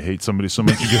moment, when you hate somebody so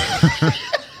much.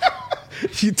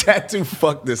 You tattoo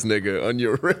fuck this nigga on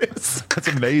your wrist. That's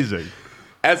amazing.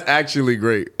 That's actually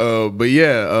great. But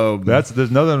yeah,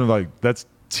 there's nothing like that's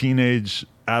teenage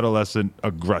adolescent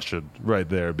aggression right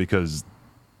there because.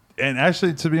 And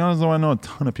actually, to be honest, though, I know a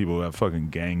ton of people who have fucking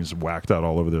gangs whacked out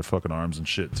all over their fucking arms and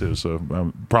shit too. So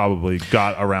probably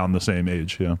got around the same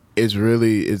age. Yeah, it's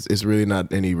really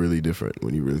not any really different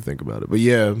when you really think about it. But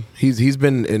yeah, he's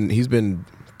been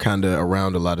kind of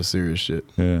around a lot of serious shit.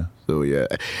 Yeah. So yeah,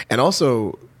 and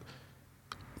also,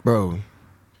 bro,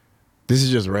 this is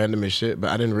just random as shit.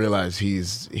 But I didn't realize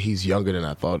he's younger than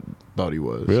I thought he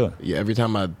was. Really? Yeah. Every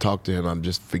time I talk to him, I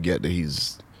just forget that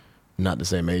he's not the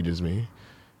same age as me.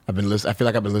 I feel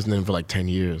like I've been listening to him for like 10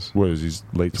 years. What is he,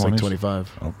 late 20s? Like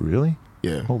 25. Oh, really?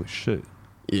 Yeah. Holy shit.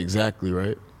 Exactly,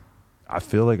 right? I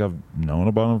feel like I've known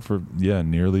about him for,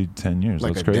 nearly 10 years.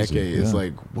 Like That's a crazy. decade. It's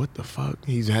like, what the fuck?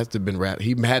 He has to have been rap.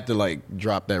 He had to like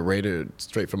drop that Raider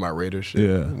straight from my Raider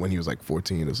shit when he was like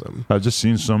 14 or something. I've just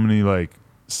seen so many like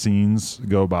scenes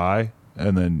go by,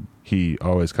 and then he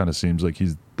always kind of seems like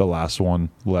he's the last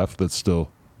one left that's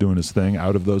still doing his thing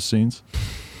out of those scenes.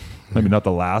 Maybe not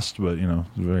the last, but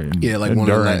very like one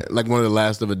of the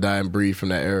last of a dying breed from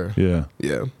that era.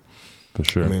 Yeah, for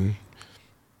sure. I mean,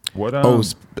 what?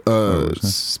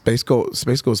 Space Ghost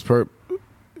Perp.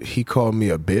 He called me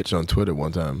a bitch on Twitter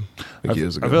one time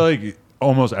years ago. I feel like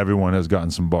almost everyone has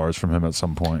gotten some bars from him at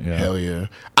some point. Yeah, hell yeah.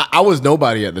 I was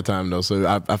nobody at the time though,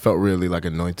 so I felt really like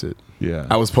anointed. Yeah,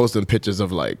 I was posting pictures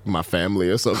of like my family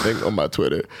or something on my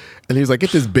Twitter, and he was like,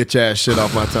 "Get this bitch ass shit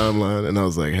off my timeline," and I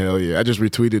was like, "Hell yeah!" I just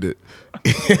retweeted it.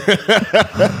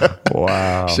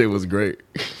 Wow, shit was great.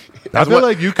 I feel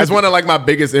like you could. That's one of like my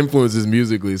biggest influences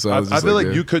musically. So I feel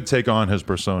like you could take on his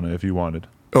persona if you wanted.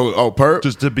 Oh, Perp?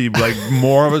 Just to be like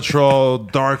more of a troll,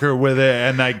 darker with it,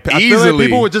 and like I feel like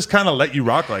people would just kind of let you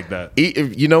rock like that.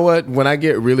 You know what? When I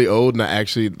get really old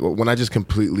and when I just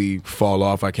completely fall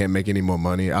off, I can't make any more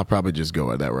money, I'll probably just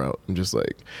go at that route. I'm just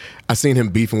like, I seen him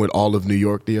beefing with all of New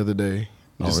York the other day.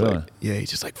 Just really? Like, yeah, he's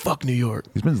just like, fuck New York.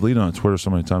 He's been leading on Twitter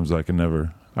so many times that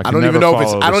I don't even know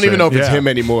if it's him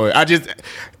anymore. I just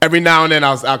every now and then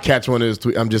I'll catch one of his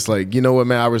tweets. I'm just like, you know what,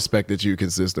 man? I respect that you're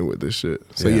consistent with this shit.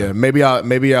 So yeah, maybe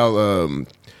I'll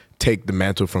take the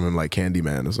mantle from him like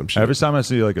Candyman or some shit. Every time I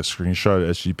see like a screenshot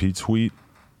of SGP tweet,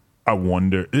 I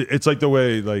wonder. It's like the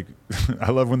way like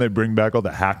I love when they bring back all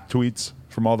the hack tweets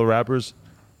from all the rappers,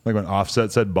 like when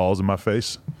Offset said "balls in my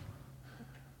face."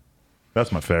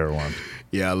 That's my favorite one.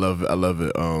 Yeah, I love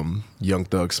it. Young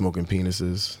Thug smoking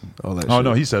penises, all that shit. Oh,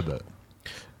 no, he said that.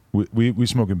 We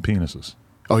smoking penises.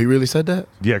 Oh, he really said that?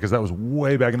 Yeah, because that was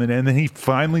way back in the day. And then he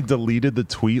finally deleted the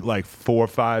tweet like 4 or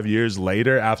 5 years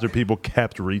later after people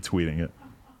kept retweeting it.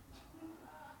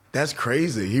 That's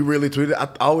crazy. He really tweeted. I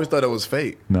always thought it was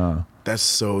fake. No. That's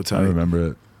so tight. I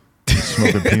remember it.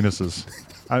 Smoking penises.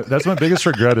 That's my biggest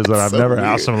regret is that I've never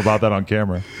asked him about that on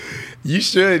camera. You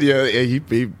should, yeah.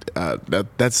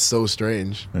 That's so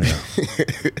strange. Yeah.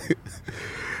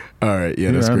 All right,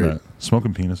 yeah, that's great. That.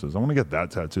 Smoking penises. I want to get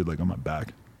that tattooed like on my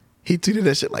back. He tweeted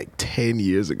that shit like 10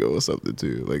 years ago or something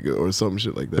too, like or some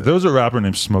shit like that. If there was a rapper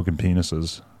named Smoking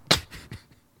Penises,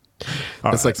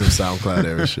 that's like some SoundCloud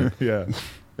era shit.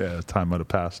 Yeah, time might have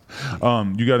passed.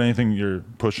 You got anything you're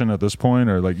pushing at this point,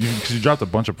 or like because you dropped a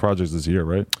bunch of projects this year,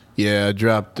 right? Yeah, I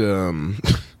dropped the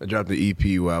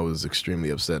EP where I was extremely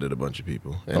upset at a bunch of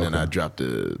people, and then I dropped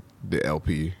the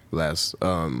LP last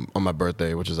on my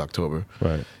birthday, which is October.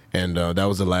 Right. And that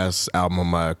was the last album on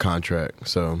my contract,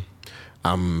 so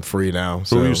I'm free now.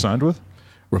 So who were you signed with?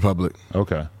 Republic.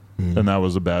 Okay. Mm-hmm. And that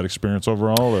was a bad experience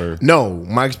overall, or no?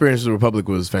 My experience with Republic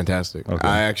was fantastic. Okay.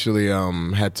 I actually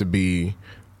had to be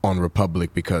on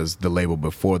Republic because the label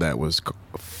before that was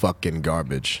fucking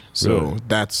garbage. So really?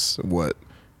 That's what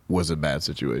was a bad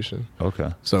situation.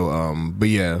 Okay. So, but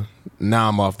yeah, now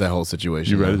I'm off that whole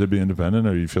situation. You ready to be independent,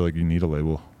 or you feel like you need a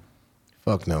label?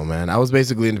 Fuck no, man. I was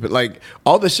basically independent. Like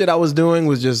all the shit I was doing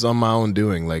was just on my own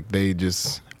doing. Like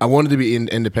I wanted to be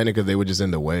independent because they were just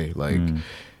in the way. Like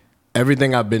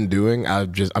everything I've been doing,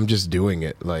 I'm just doing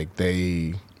it. Like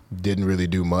they didn't really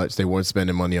do much. They weren't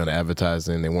spending money on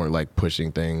advertising. They weren't like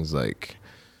pushing things. Like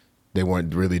they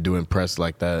weren't really doing press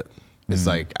like that. It's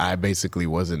like I basically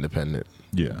was independent.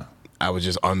 Yeah. I was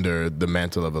just under the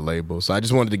mantle of a label. So I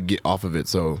just wanted to get off of it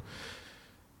so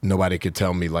nobody could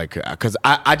tell me like, because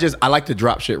I like to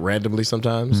drop shit randomly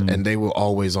sometimes, and they were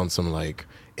always on some like,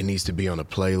 it needs to be on a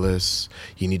playlist.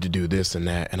 You need to do this and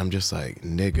that. And I'm just like,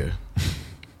 nigga.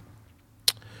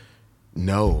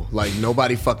 No. Like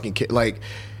nobody fucking like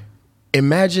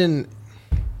imagine,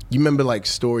 you remember like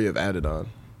Story of Adidon?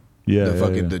 Yeah.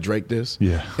 The Drake diss?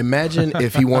 Yeah. Imagine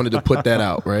if he wanted to put that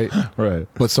out, right? Right.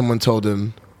 But someone told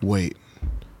him, wait,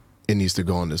 it needs to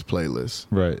go on this playlist.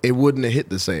 Right. It wouldn't have hit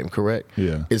the same, correct?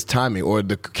 Yeah. It's timing, or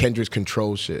the Kendrick's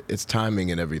Control shit. It's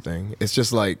timing and everything. It's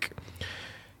just like,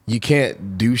 you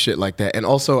can't do shit like that. And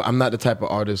also, I'm not the type of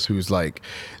artist who's like,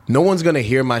 no one's gonna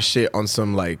hear my shit on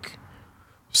some like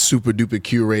super duper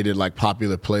curated like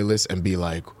popular playlist and be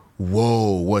like,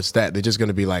 whoa, what's that? They're just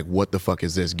gonna be like, what the fuck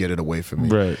is this? Get it away from me.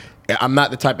 Right. I'm not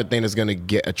the type of thing that's gonna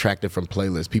get attracted from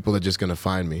playlists. People are just gonna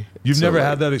find me. You've So, never like,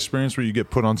 had that experience where you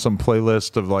get put on some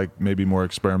playlist of like maybe more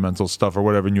experimental stuff or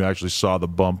whatever, and you actually saw the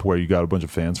bump where you got a bunch of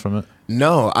fans from it?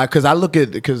 No, because I look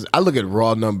at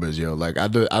raw numbers, yo. Like I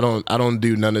don't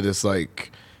do none of this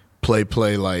like play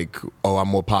like, oh, I'm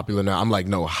more popular now. I'm like,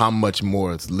 no, how much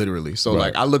more? It's literally. So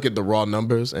like I look at the raw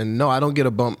numbers, and no, I don't get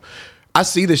a bump. I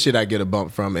see the shit I get a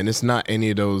bump from, and it's not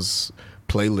any of those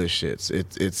playlist shits.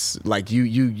 It's like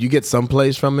you get some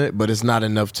plays from it, but it's not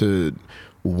enough to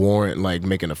warrant like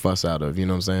making a fuss out of. You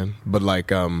know what I'm saying? But like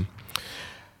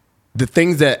the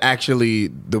things that actually,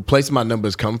 the place my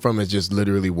numbers come from is just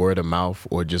literally word of mouth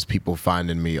or just people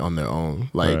finding me on their own.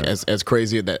 Like as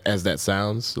crazy as that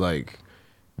sounds, like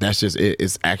that's just it.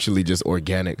 It's actually just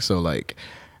organic. So like,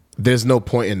 there's no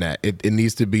point in that. It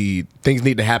needs to be, things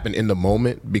need to happen in the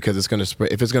moment because it's gonna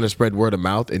spread. If it's gonna spread word of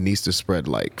mouth, it needs to spread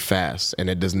like fast, and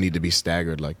it doesn't need to be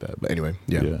staggered like that. But anyway,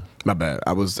 yeah. My bad.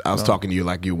 I was talking to you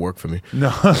like you work for me. No,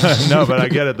 no, but I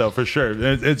get it though, for sure.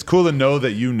 It's cool to know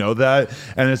that you know that,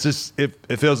 and it's just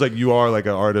it feels like you are like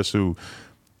an artist who.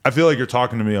 I feel like you're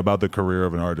talking to me about the career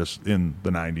of an artist in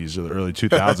the 90s or the early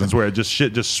 2000s where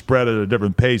shit just spread at a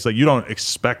different pace. Like you don't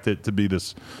expect it to be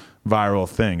this viral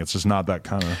thing. It's just not that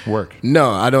kind of work.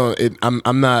 No, I don't.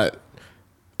 I'm not.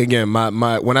 Again,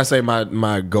 my when I say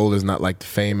my goal is not like the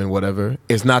fame and whatever,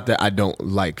 it's not that I don't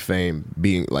like fame,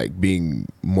 being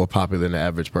more popular than the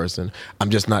average person. I'm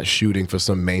just not shooting for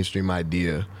some mainstream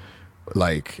idea.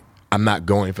 Like, I'm not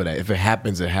going for that. If it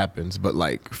happens, it happens. But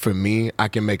like for me, I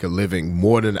can make a living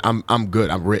more than I'm good.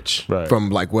 I'm rich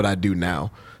from like what I do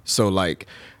now. So like,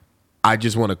 I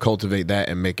just want to cultivate that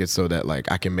and make it so that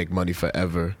like I can make money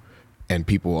forever, and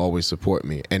people always support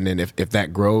me. And then if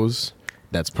that grows,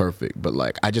 that's perfect. But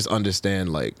like, I just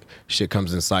understand like shit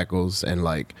comes in cycles and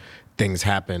like things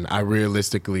happen. I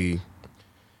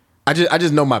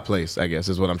just know my place, I guess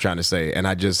is what I'm trying to say. And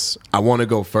I want to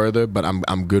go further, but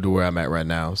I'm good where I'm at right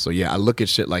now. So yeah, I look at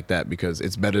shit like that because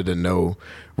it's better to know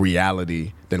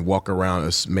reality than walk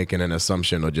around making an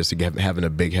assumption or just having a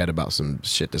big head about some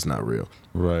shit that's not real.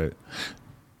 Right.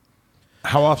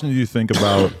 How often do you think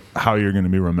about how you're going to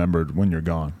be remembered when you're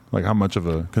gone? Like how much of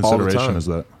a consideration is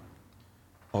that?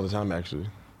 All the time, actually.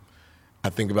 I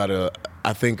think about it.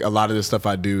 I think a lot of the stuff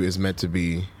I do is meant to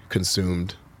be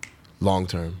consumed long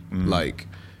term. Like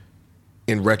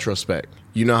in retrospect,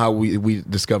 you know how we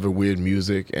discover weird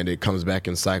music and it comes back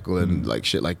in cycle and like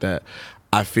shit like that.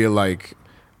 I feel like,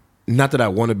 not that I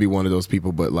want to be one of those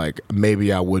people, but like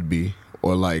maybe I would be,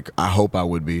 or like I hope I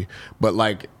would be. But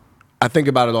like, I think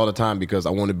about it all the time because I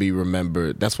want to be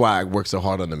remembered. That's why I work so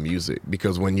hard on the music,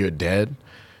 because when you're dead,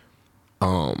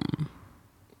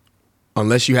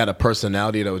 unless you had a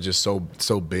personality that was just so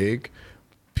big,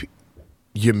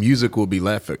 your music will be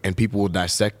left and people will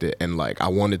dissect it. And like, I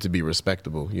want it to be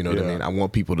respectable. You know what I mean? I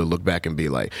want people to look back and be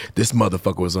like, this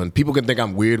motherfucker was on. People can think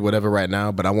I'm weird, whatever, right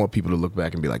now, but I want people to look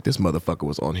back and be like, this motherfucker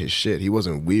was on his shit. He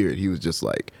wasn't weird. He was just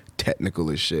like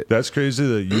technical as shit. That's crazy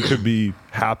that you could be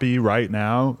happy right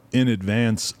now in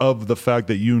advance of the fact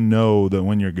that you know that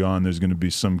when you're gone, there's going to be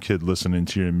some kid listening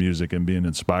to your music and being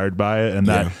inspired by it. And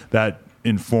that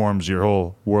informs your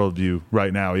whole worldview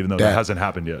right now, even though that hasn't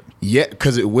happened yet. Yeah,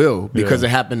 because it will, because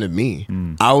it happened to me.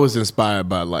 I was inspired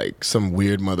by like some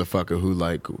weird motherfucker who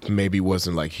like maybe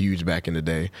wasn't like huge back in the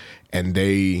day, and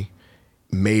they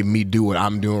made me do what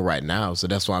I'm doing right now. So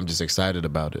that's why I'm just excited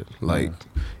about it. Like,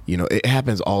 you know, it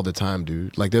happens all the time,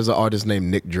 dude. Like there's an artist named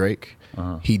Nick Drake.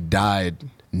 He died.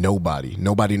 Nobody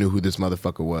knew who this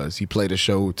motherfucker was. He played a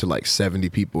show to like 70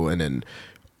 people and then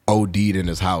OD'd in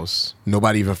his house.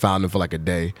 Nobody even found him for like a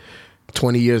day.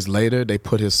 20 years later, they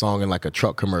put his song in like a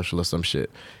truck commercial or some shit.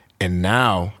 And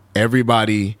now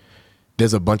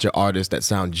there's a bunch of artists that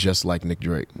sound just like Nick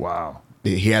Drake. Wow.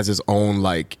 He has his own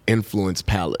like influence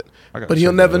palette. But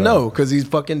he'll never know because he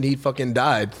fucking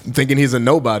died thinking he's a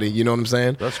nobody. You know what I'm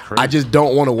saying? That's crazy. I just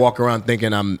don't want to walk around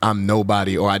thinking I'm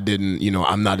nobody, or I didn't, you know,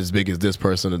 I'm not as big as this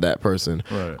person or that person.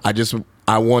 Right.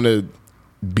 I want to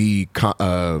be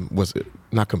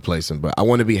not complacent, but I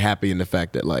want to be happy in the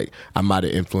fact that like I might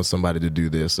have influenced somebody to do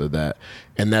this or that,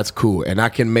 and that's cool. And I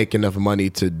can make enough money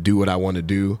to do what I want to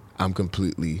do. I'm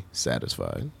completely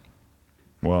satisfied.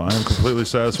 Well, I am completely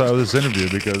satisfied with this interview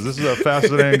because this is a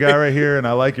fascinating guy right here, and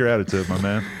I like your attitude, my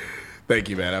man. Thank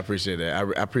you, man. I appreciate that.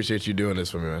 I appreciate you doing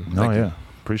this for me, man. No, yeah.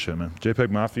 Appreciate it, man. JPEG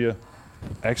Mafia,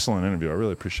 excellent interview. I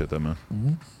really appreciate that, man.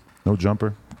 Mm-hmm. No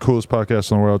Jumper. Coolest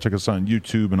podcast in the world. Check us out on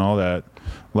YouTube and all that.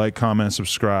 Like, comment,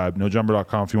 subscribe.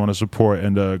 NoJumper.com if you want to support.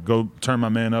 And go turn my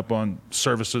man up on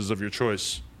services of your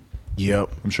choice.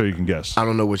 Yep. I'm sure you can guess. I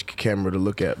don't know which camera to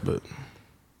look at, but...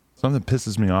 Something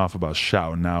pisses me off about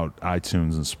shouting out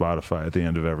iTunes and Spotify at the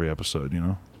end of every episode, you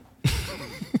know?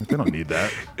 They don't need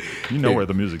that. You know where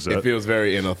the music's at. It feels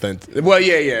very inauthentic. Well,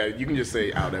 yeah. You can just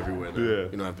say out everywhere. Though. Yeah.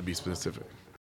 You don't have to be specific.